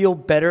yourself feel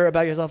better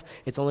about yourself,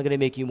 it's only going to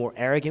make you more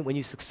arrogant when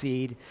you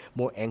succeed,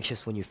 more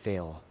anxious when you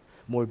fail,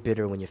 more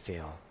bitter when you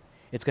fail.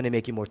 It's going to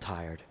make you more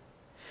tired.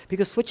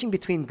 Because switching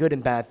between good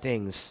and bad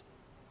things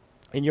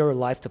in your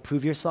life to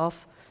prove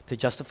yourself, to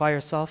justify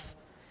yourself,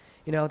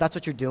 that's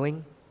what you're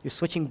doing. You're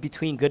switching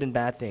between good and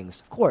bad things.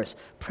 Of course,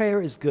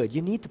 prayer is good.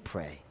 You need to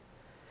pray.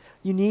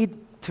 You need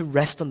to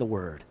rest on the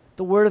Word.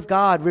 The Word of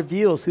God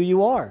reveals who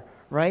you are,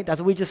 right? That's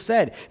what we just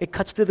said. It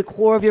cuts to the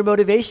core of your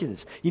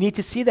motivations. You need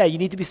to see that. You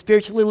need to be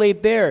spiritually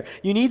laid bare.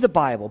 You need the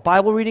Bible.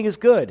 Bible reading is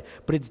good,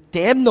 but it's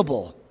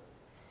damnable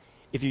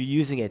if you're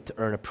using it to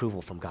earn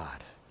approval from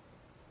God.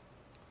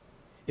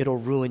 It'll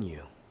ruin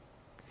you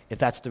if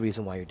that's the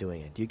reason why you're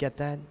doing it. Do you get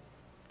that? Do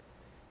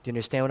you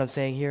understand what I'm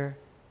saying here?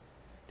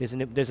 There's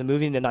a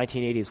movie in the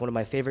 1980s, one of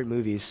my favorite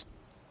movies,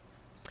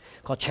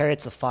 called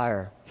Chariots of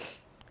Fire.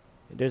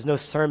 There's no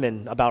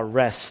sermon about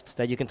rest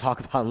that you can talk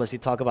about unless you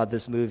talk about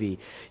this movie.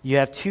 You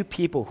have two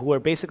people who are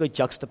basically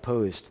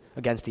juxtaposed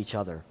against each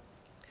other.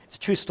 It's a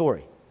true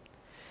story.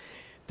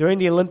 During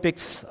the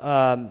Olympics,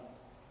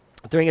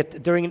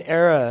 during an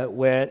era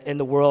where in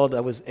the world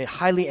that was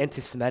highly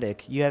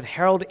anti-Semitic, you have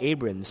Harold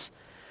Abrams,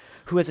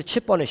 who has a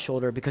chip on his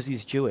shoulder because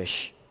he's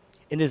Jewish,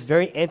 in this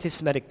very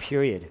anti-Semitic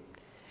period.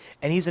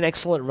 And he's an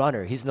excellent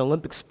runner. He's an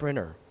Olympic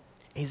sprinter.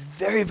 He's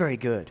very, very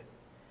good.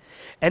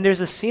 And there's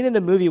a scene in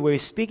the movie where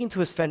he's speaking to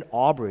his friend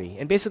Aubrey.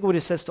 And basically what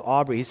he says to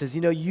Aubrey, he says,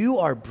 you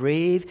are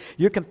brave,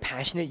 you're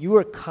compassionate, you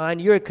are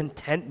kind, you're a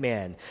content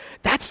man.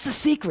 That's the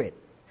secret.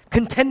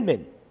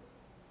 Contentment.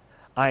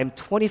 I'm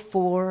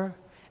 24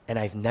 and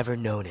I've never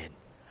known it.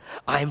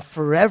 I'm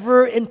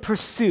forever in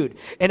pursuit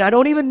and I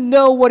don't even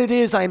know what it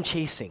is I'm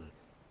chasing.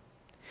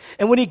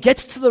 And when he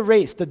gets to the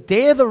race, the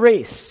day of the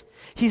race,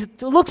 he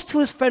looks to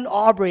his friend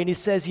Aubrey and he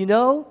says,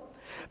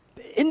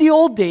 in the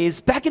old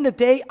days, back in the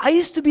day, I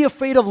used to be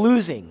afraid of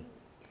losing.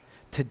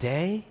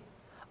 Today,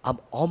 I'm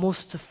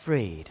almost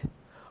afraid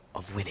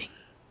of winning.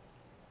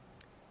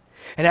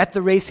 And at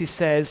the race, he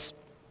says,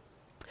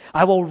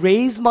 I will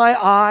raise my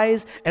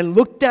eyes and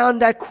look down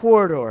that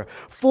corridor,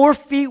 4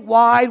 feet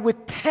wide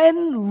with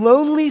 10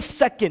 lonely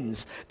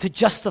seconds to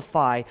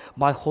justify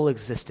my whole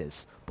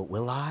existence. But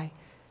will I?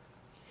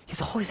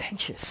 He's always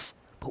anxious.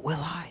 But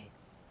will I?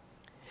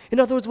 In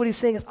other words, what he's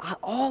saying is,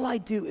 all I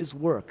do is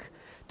work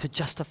to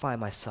justify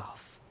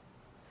myself.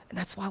 And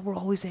that's why we're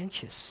always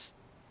anxious.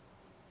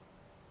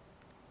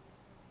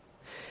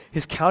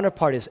 His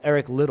counterpart is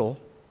Eric Liddell,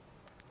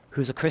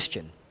 who's a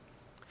Christian.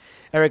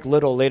 Eric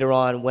Liddell later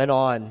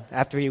on,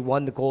 after he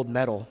won the gold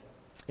medal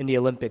in the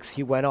Olympics,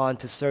 he went on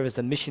to serve as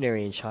a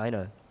missionary in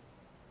China.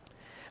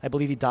 I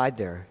believe he died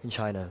there in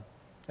China.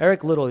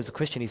 Eric Liddell is a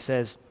Christian. He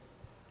says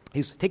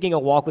he's taking a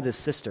walk with his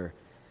sister.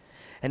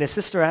 And his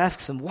sister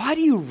asks him, why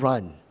do you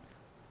run?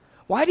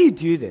 Why do you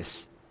do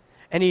this?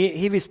 And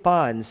he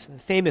responds,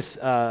 famous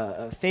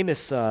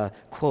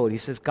quote, he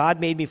says,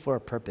 God made me for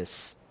a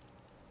purpose,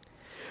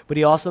 but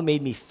he also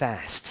made me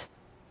fast.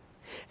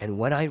 And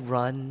when I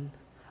run,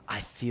 I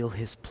feel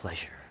his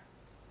pleasure.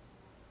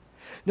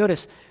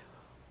 Notice,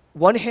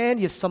 one hand,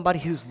 you have somebody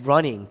who's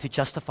running to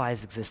justify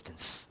his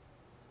existence.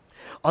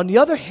 On the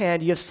other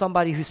hand, you have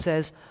somebody who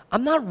says,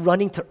 I'm not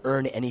running to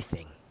earn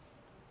anything.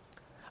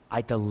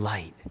 I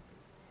delight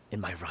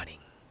in my running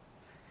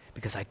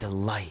because I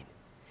delight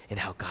in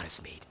how God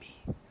has made me.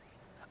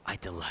 I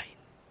delight.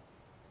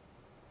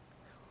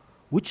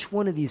 Which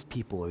one of these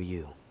people are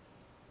you?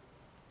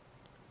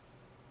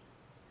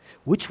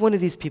 Which one of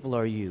these people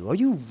are you? Are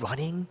you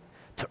running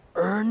to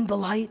earn the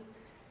light?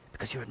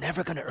 Because you're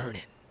never going to earn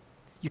it.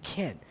 You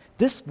can't.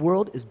 This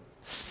world is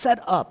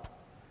set up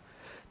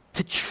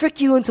to trick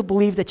you into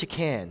believe that you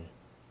can.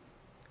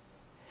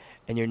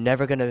 And you're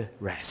never going to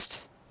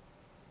rest.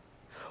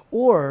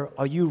 Or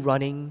are you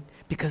running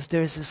because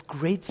there's this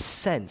great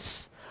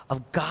sense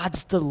of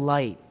God's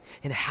delight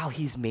in how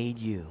He's made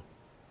you,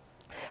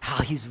 how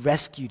He's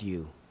rescued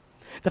you.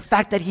 The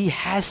fact that He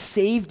has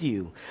saved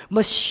you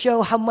must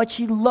show how much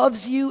He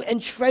loves you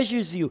and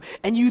treasures you,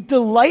 and you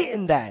delight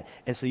in that.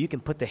 And so you can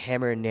put the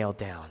hammer and nail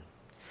down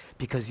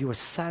because you are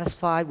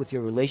satisfied with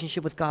your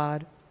relationship with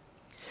God.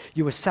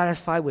 You are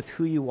satisfied with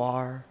who you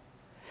are,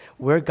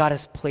 where God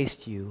has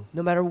placed you.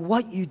 No matter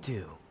what you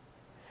do,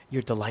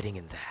 you're delighting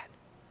in that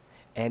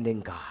and in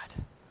God.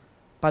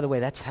 By the way,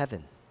 that's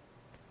heaven.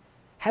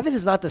 Heaven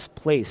is not this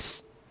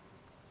place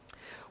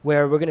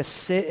where we're going to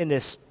sit in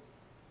this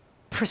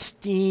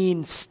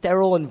pristine,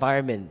 sterile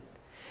environment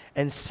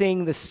and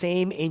sing the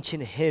same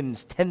ancient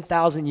hymns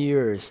 10,000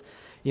 years.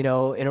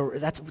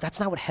 That's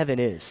not what heaven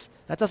is.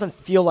 That doesn't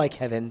feel like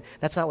heaven.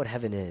 That's not what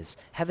heaven is.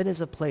 Heaven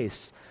is a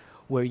place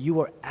where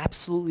you are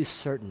absolutely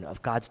certain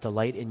of God's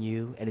delight in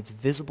you, and it's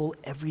visible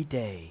every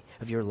day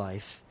of your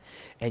life,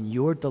 and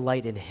your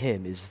delight in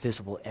Him is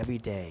visible every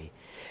day.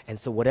 And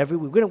so we're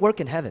going to work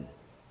in heaven.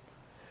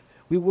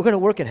 We're going to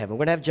work in heaven.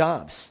 We're going to have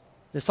jobs.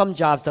 There's some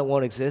jobs that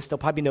won't exist. There'll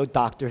probably be no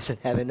doctors in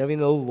heaven. There'll be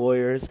no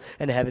lawyers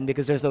in heaven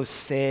because there's no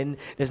sin.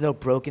 There's no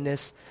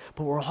brokenness.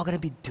 But we're all going to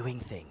be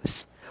doing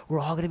things. We're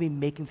all going to be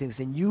making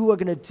things. And you are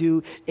going to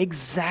do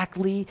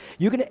exactly,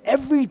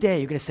 every day,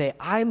 you're going to say,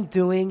 I'm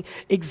doing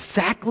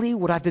exactly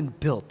what I've been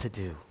built to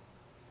do.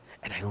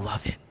 And I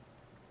love it.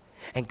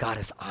 And God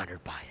is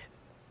honored by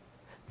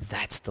it.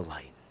 That's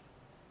delight.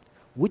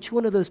 Which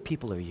one of those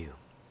people are you?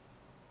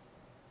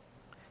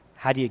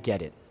 How do you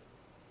get it?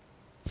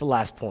 It's the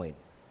last point.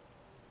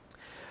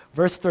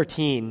 Verse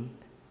 13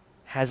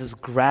 has this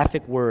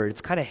graphic word.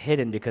 It's kind of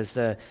hidden because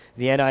the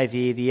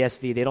NIV, the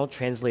ESV, they don't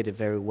translate it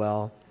very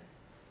well.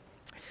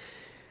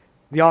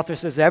 The author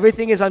says,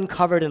 everything is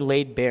uncovered and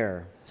laid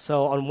bare.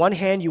 So on one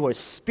hand, you are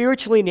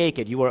spiritually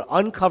naked. You are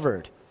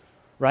uncovered,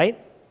 right?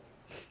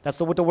 That's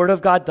what the Word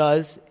of God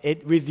does.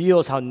 It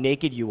reveals how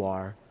naked you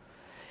are.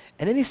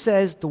 And then he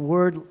says the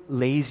word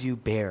lays you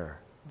bare.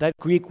 That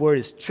Greek word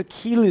is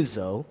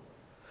trachelizo,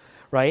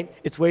 right?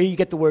 It's where you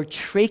get the word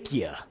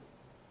trachea.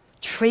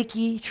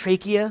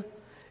 Trachea,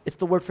 it's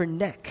the word for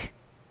neck.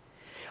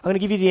 I'm going to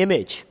give you the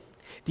image.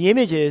 The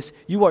image is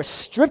you are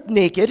stripped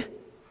naked,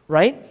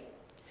 right?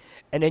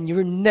 And then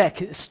your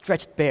neck is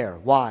stretched bare.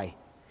 Why?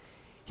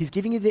 He's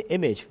giving you the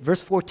image.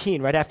 Verse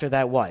 14, right after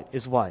that, what?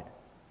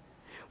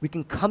 We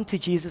can come to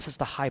Jesus as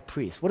the high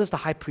priest. What does the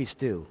high priest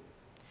do?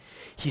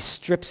 He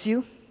strips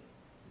you,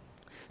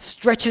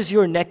 stretches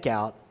your neck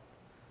out.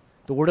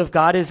 The Word of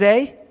God is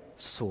a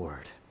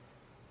sword.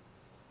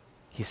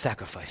 He's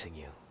sacrificing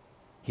you.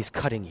 He's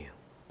cutting you.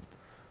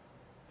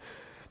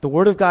 The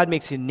Word of God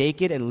makes you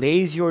naked and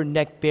lays your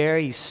neck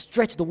bare.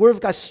 The Word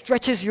of God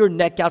stretches your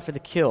neck out for the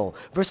kill.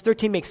 Verse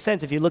 13 makes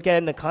sense if you look at it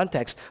in the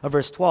context of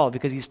verse 12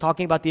 because he's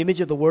talking about the image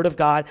of the Word of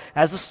God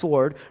as a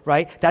sword,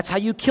 right? That's how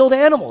you killed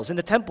animals in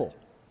the temple.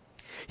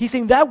 He's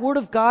saying that Word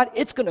of God,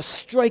 it's going to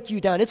strike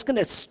you down. It's going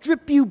to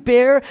strip you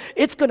bare.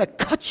 It's going to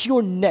cut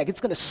your neck. It's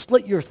going to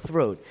slit your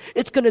throat.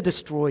 It's going to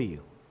destroy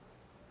you.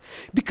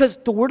 Because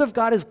the Word of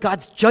God is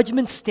God's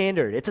judgment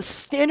standard. It's a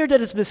standard that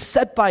has been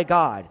set by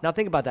God. Now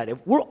think about that. If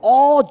we're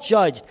all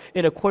judged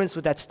in accordance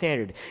with that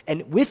standard,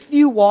 and if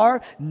you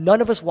are, none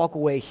of us walk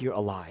away here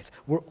alive.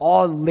 We're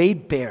all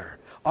laid bare.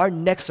 Our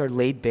necks are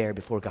laid bare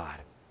before God.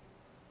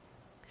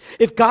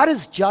 If God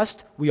is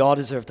just, we all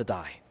deserve to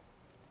die.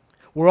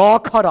 We're all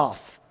cut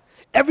off.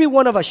 Every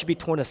one of us should be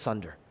torn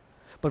asunder.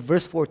 But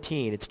verse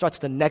 14, it starts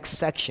the next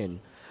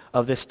section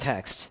of this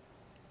text.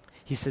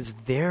 He says,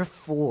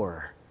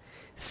 therefore,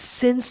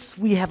 since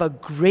we have a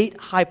great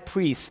high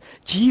priest,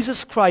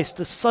 Jesus Christ,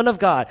 the Son of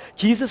God,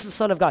 Jesus the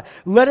Son of God,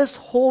 let us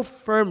hold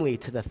firmly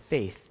to the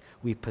faith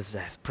we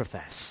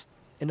profess.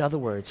 In other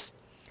words,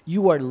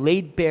 you are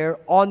laid bare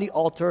on the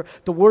altar.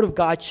 The Word of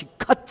God should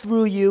cut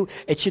through you.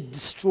 It should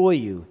destroy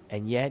you.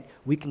 And yet,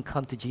 we can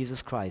come to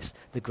Jesus Christ,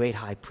 the great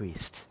high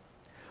priest.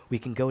 We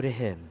can go to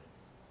Him,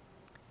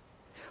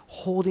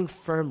 holding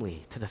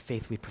firmly to the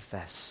faith we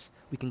profess.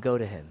 We can go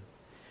to Him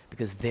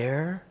because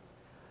there,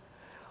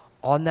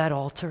 on that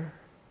altar,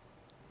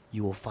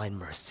 you will find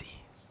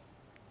mercy.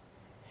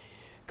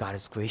 God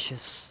is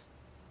gracious.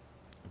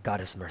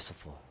 God is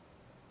merciful.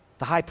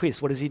 The high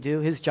priest, what does he do?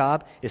 His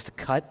job is to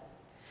cut.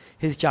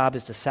 His job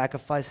is to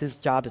sacrifice. His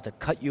job is to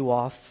cut you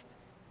off.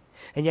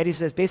 And yet he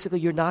says, basically,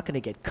 you're not going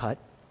to get cut.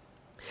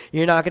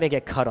 You're not going to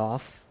get cut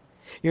off.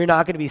 You're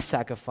not going to be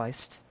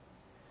sacrificed.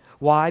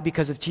 Why?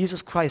 Because of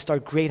Jesus Christ, our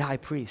great high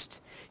priest.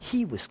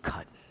 He was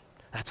cut.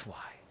 That's why.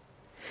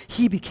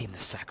 He became the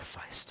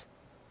sacrifice.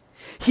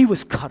 He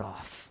was cut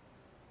off.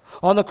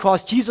 On the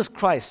cross, Jesus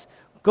Christ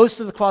goes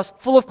to the cross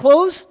full of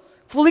clothes?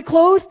 Fully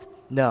clothed?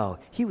 No,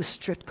 he was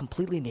stripped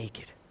completely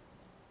naked.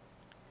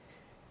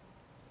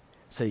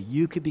 so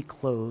you could be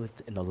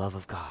clothed in the love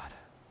of God.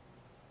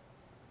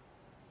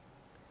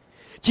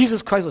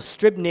 Jesus Christ was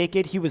stripped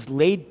naked. He was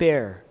laid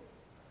bare.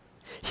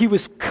 He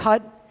was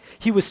cut.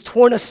 He was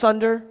torn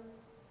asunder.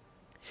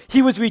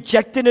 He was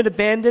rejected and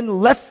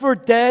abandoned, left for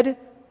dead.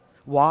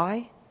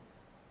 Why?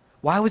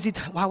 Why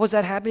was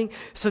that happening?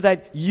 So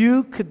that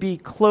you could be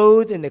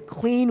clothed in the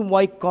clean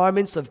white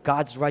garments of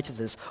God's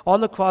righteousness. On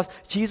the cross,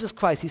 Jesus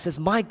Christ, he says,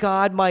 my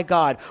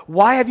God,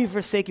 why have you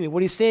forsaken me?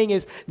 What he's saying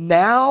is,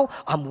 now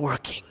I'm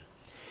working.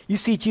 You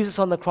see Jesus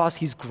on the cross,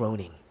 he's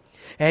groaning,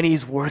 and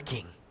he's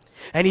working,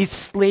 and he's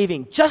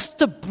slaving. Just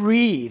to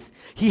breathe,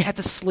 he had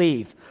to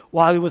slave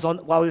while he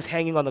was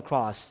hanging on the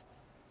cross.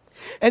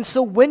 And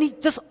so when he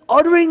just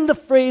uttering the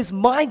phrase,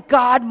 my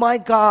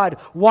God,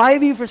 why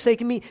have you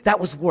forsaken me? That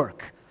was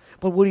work.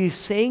 But what he's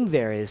saying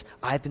there is,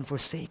 I've been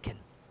forsaken.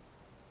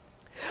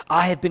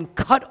 I have been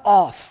cut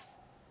off.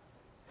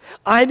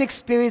 I'm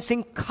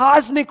experiencing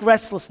cosmic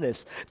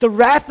restlessness. The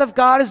wrath of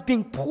God is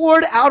being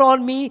poured out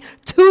on me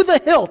to the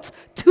hilt,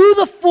 to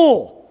the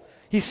full,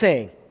 he's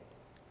saying.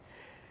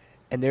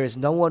 And there is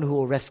no one who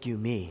will rescue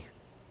me.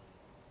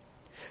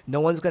 No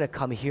one's going to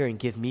come here and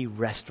give me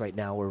rest right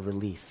now or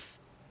relief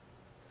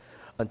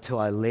until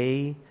I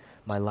lay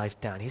my life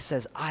down. He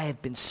says, I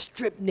have been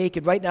stripped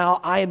naked. Right now,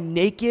 I am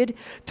naked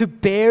to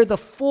bear the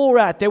full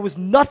wrath. There was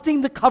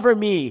nothing to cover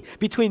me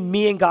between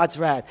me and God's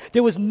wrath.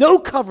 There was no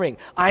covering.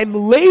 I'm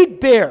laid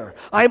bare.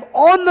 I'm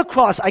on the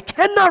cross. I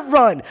cannot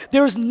run.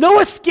 There is no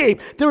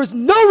escape. There is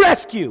no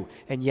rescue.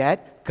 And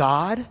yet,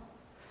 God,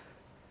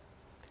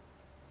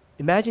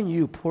 imagine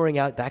you pouring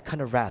out that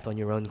kind of wrath on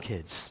your own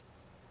kids.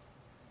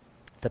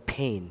 The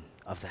pain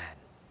of that.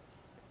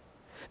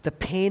 The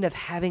pain of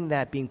having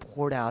that being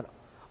poured out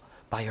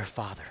by your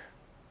Father.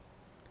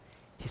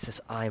 He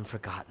says, I am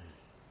forgotten.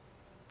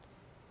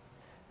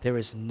 There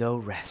is no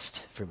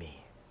rest for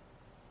me.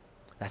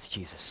 That's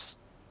Jesus.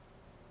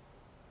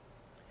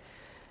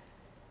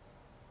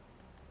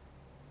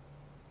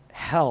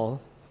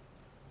 Hell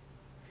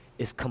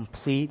is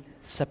complete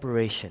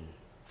separation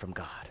from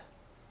God.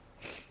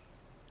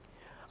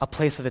 A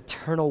place of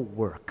eternal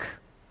work.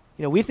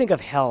 You know, we think of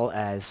hell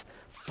as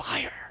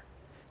fire,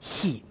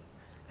 heat.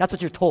 That's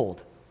what you're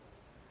told.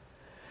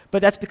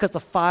 But that's because the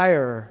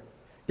fire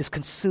is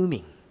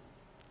consuming.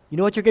 You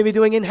know what you're going to be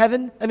doing in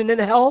in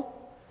hell?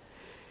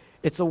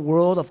 It's a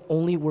world of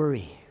only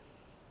worry.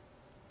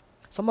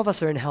 Some of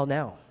us are in hell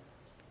now.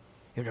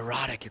 You're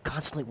neurotic. You're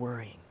constantly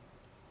worrying.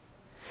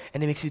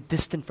 And it makes you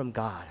distant from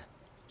God.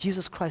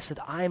 Jesus Christ said,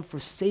 I am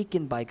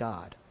forsaken by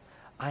God.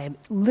 I am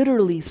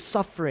literally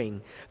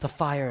suffering the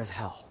fire of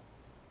hell.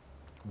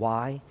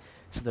 Why?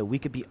 So that we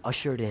could be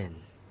ushered in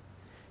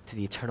to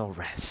the eternal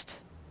rest,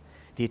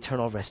 the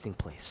eternal resting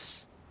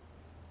place.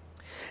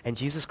 And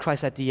Jesus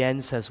Christ at the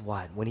end says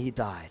what? When he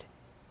died,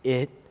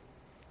 it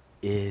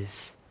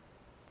is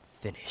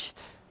finished.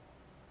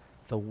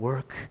 The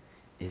work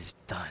is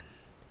done.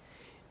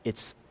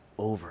 It's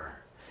over.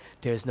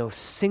 There's no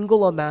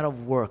single amount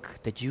of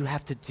work that you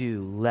have to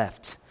do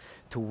left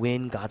to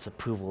win God's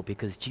approval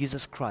because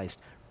Jesus Christ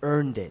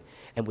earned it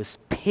and was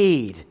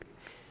paid.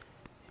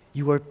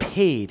 You are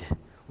paid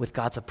with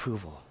God's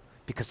approval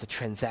because the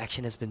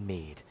transaction has been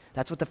made.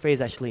 That's what the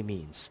phrase actually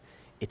means.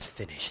 It's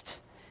finished.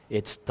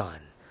 It's done.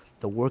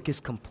 The work is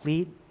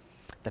complete.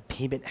 The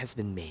payment has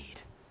been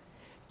made.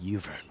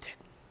 You've earned it.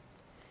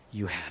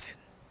 You have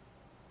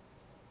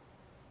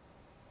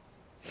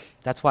it.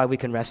 That's why we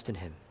can rest in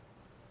him.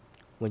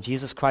 When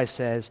Jesus Christ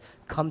says,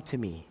 come to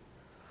me,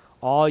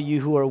 all you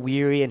who are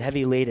weary and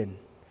heavy laden,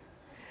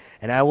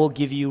 and I will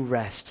give you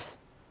rest.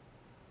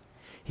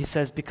 He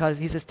says,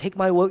 take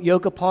my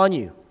yoke upon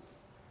you,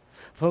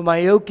 for my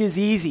yoke is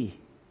easy.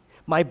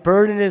 My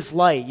burden is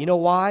light. You know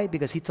why?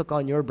 Because he took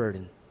on your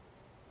burden.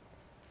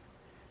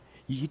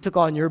 You took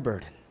on your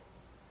burden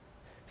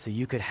so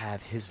you could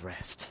have his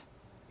rest.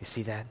 You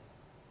see that?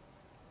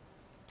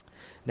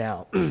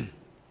 Now,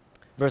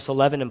 verse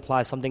 11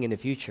 implies something in the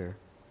future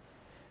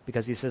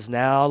because he says,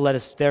 now let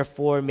us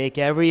therefore make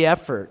every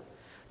effort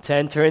to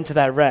enter into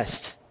that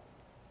rest.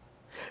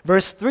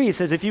 Verse 3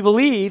 says, if you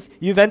believe,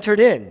 you've entered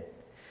in.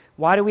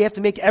 Why do we have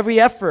to make every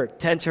effort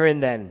to enter in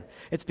then?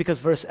 It's because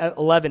verse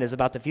 11 is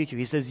about the future.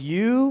 He says,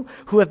 you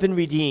who have been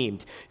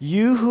redeemed,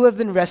 you who have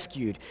been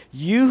rescued,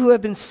 you who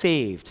have been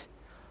saved,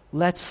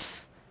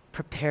 let's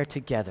prepare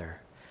together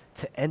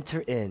to enter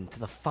into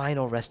the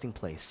final resting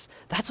place.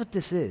 That's what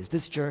this is,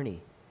 this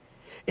journey.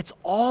 It's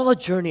all a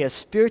journey, a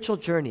spiritual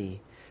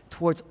journey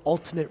towards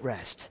ultimate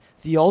rest,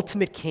 the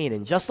ultimate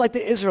Canaan. Just like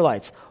the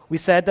Israelites, we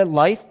said that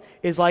life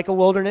is like a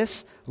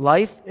wilderness.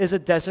 Life is a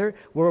desert.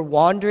 We're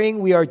wandering.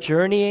 We are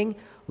journeying.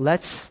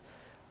 Let's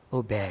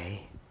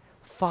obey.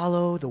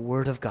 Follow the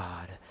word of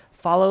God.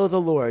 Follow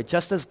the Lord.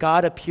 Just as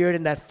God appeared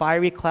in that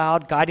fiery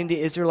cloud guiding the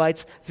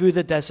Israelites through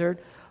the desert,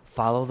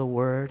 follow the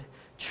word.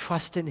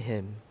 Trust in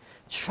him.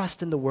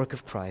 Trust in the work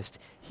of Christ.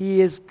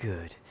 He is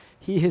good.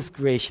 He is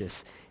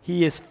gracious.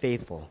 He is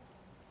faithful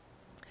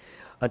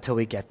until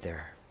we get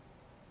there.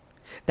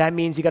 That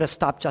means you got to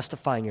stop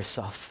justifying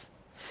yourself.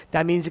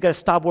 That means you got to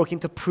stop working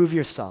to prove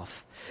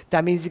yourself.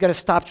 That means you got to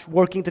stop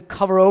working to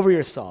cover over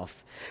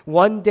yourself.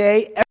 One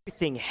day,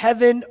 everything,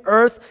 heaven,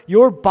 earth,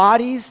 your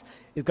bodies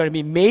is going to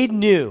be made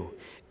new.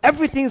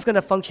 Everything's going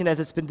to function as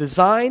it's been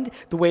designed,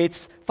 the way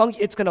it's going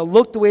to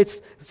look the way it's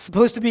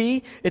supposed to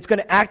be. It's going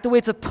to act the way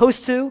it's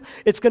supposed to.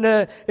 It's going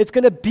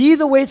to be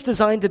the way it's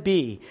designed to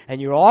be. And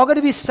you're all going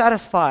to be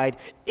satisfied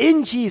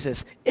in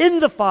Jesus, in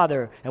the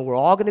Father, and we're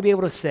all going to be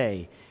able to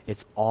say,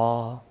 it's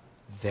all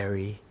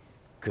very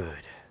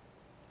good.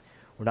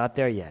 We're not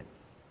there yet.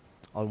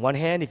 On one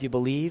hand, if you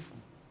believe,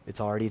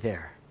 it's already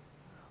there.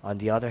 On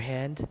the other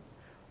hand,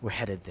 we're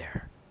headed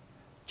there,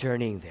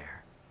 journeying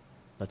there.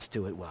 Let's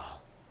do it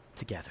well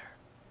together.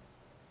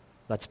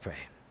 Let's pray.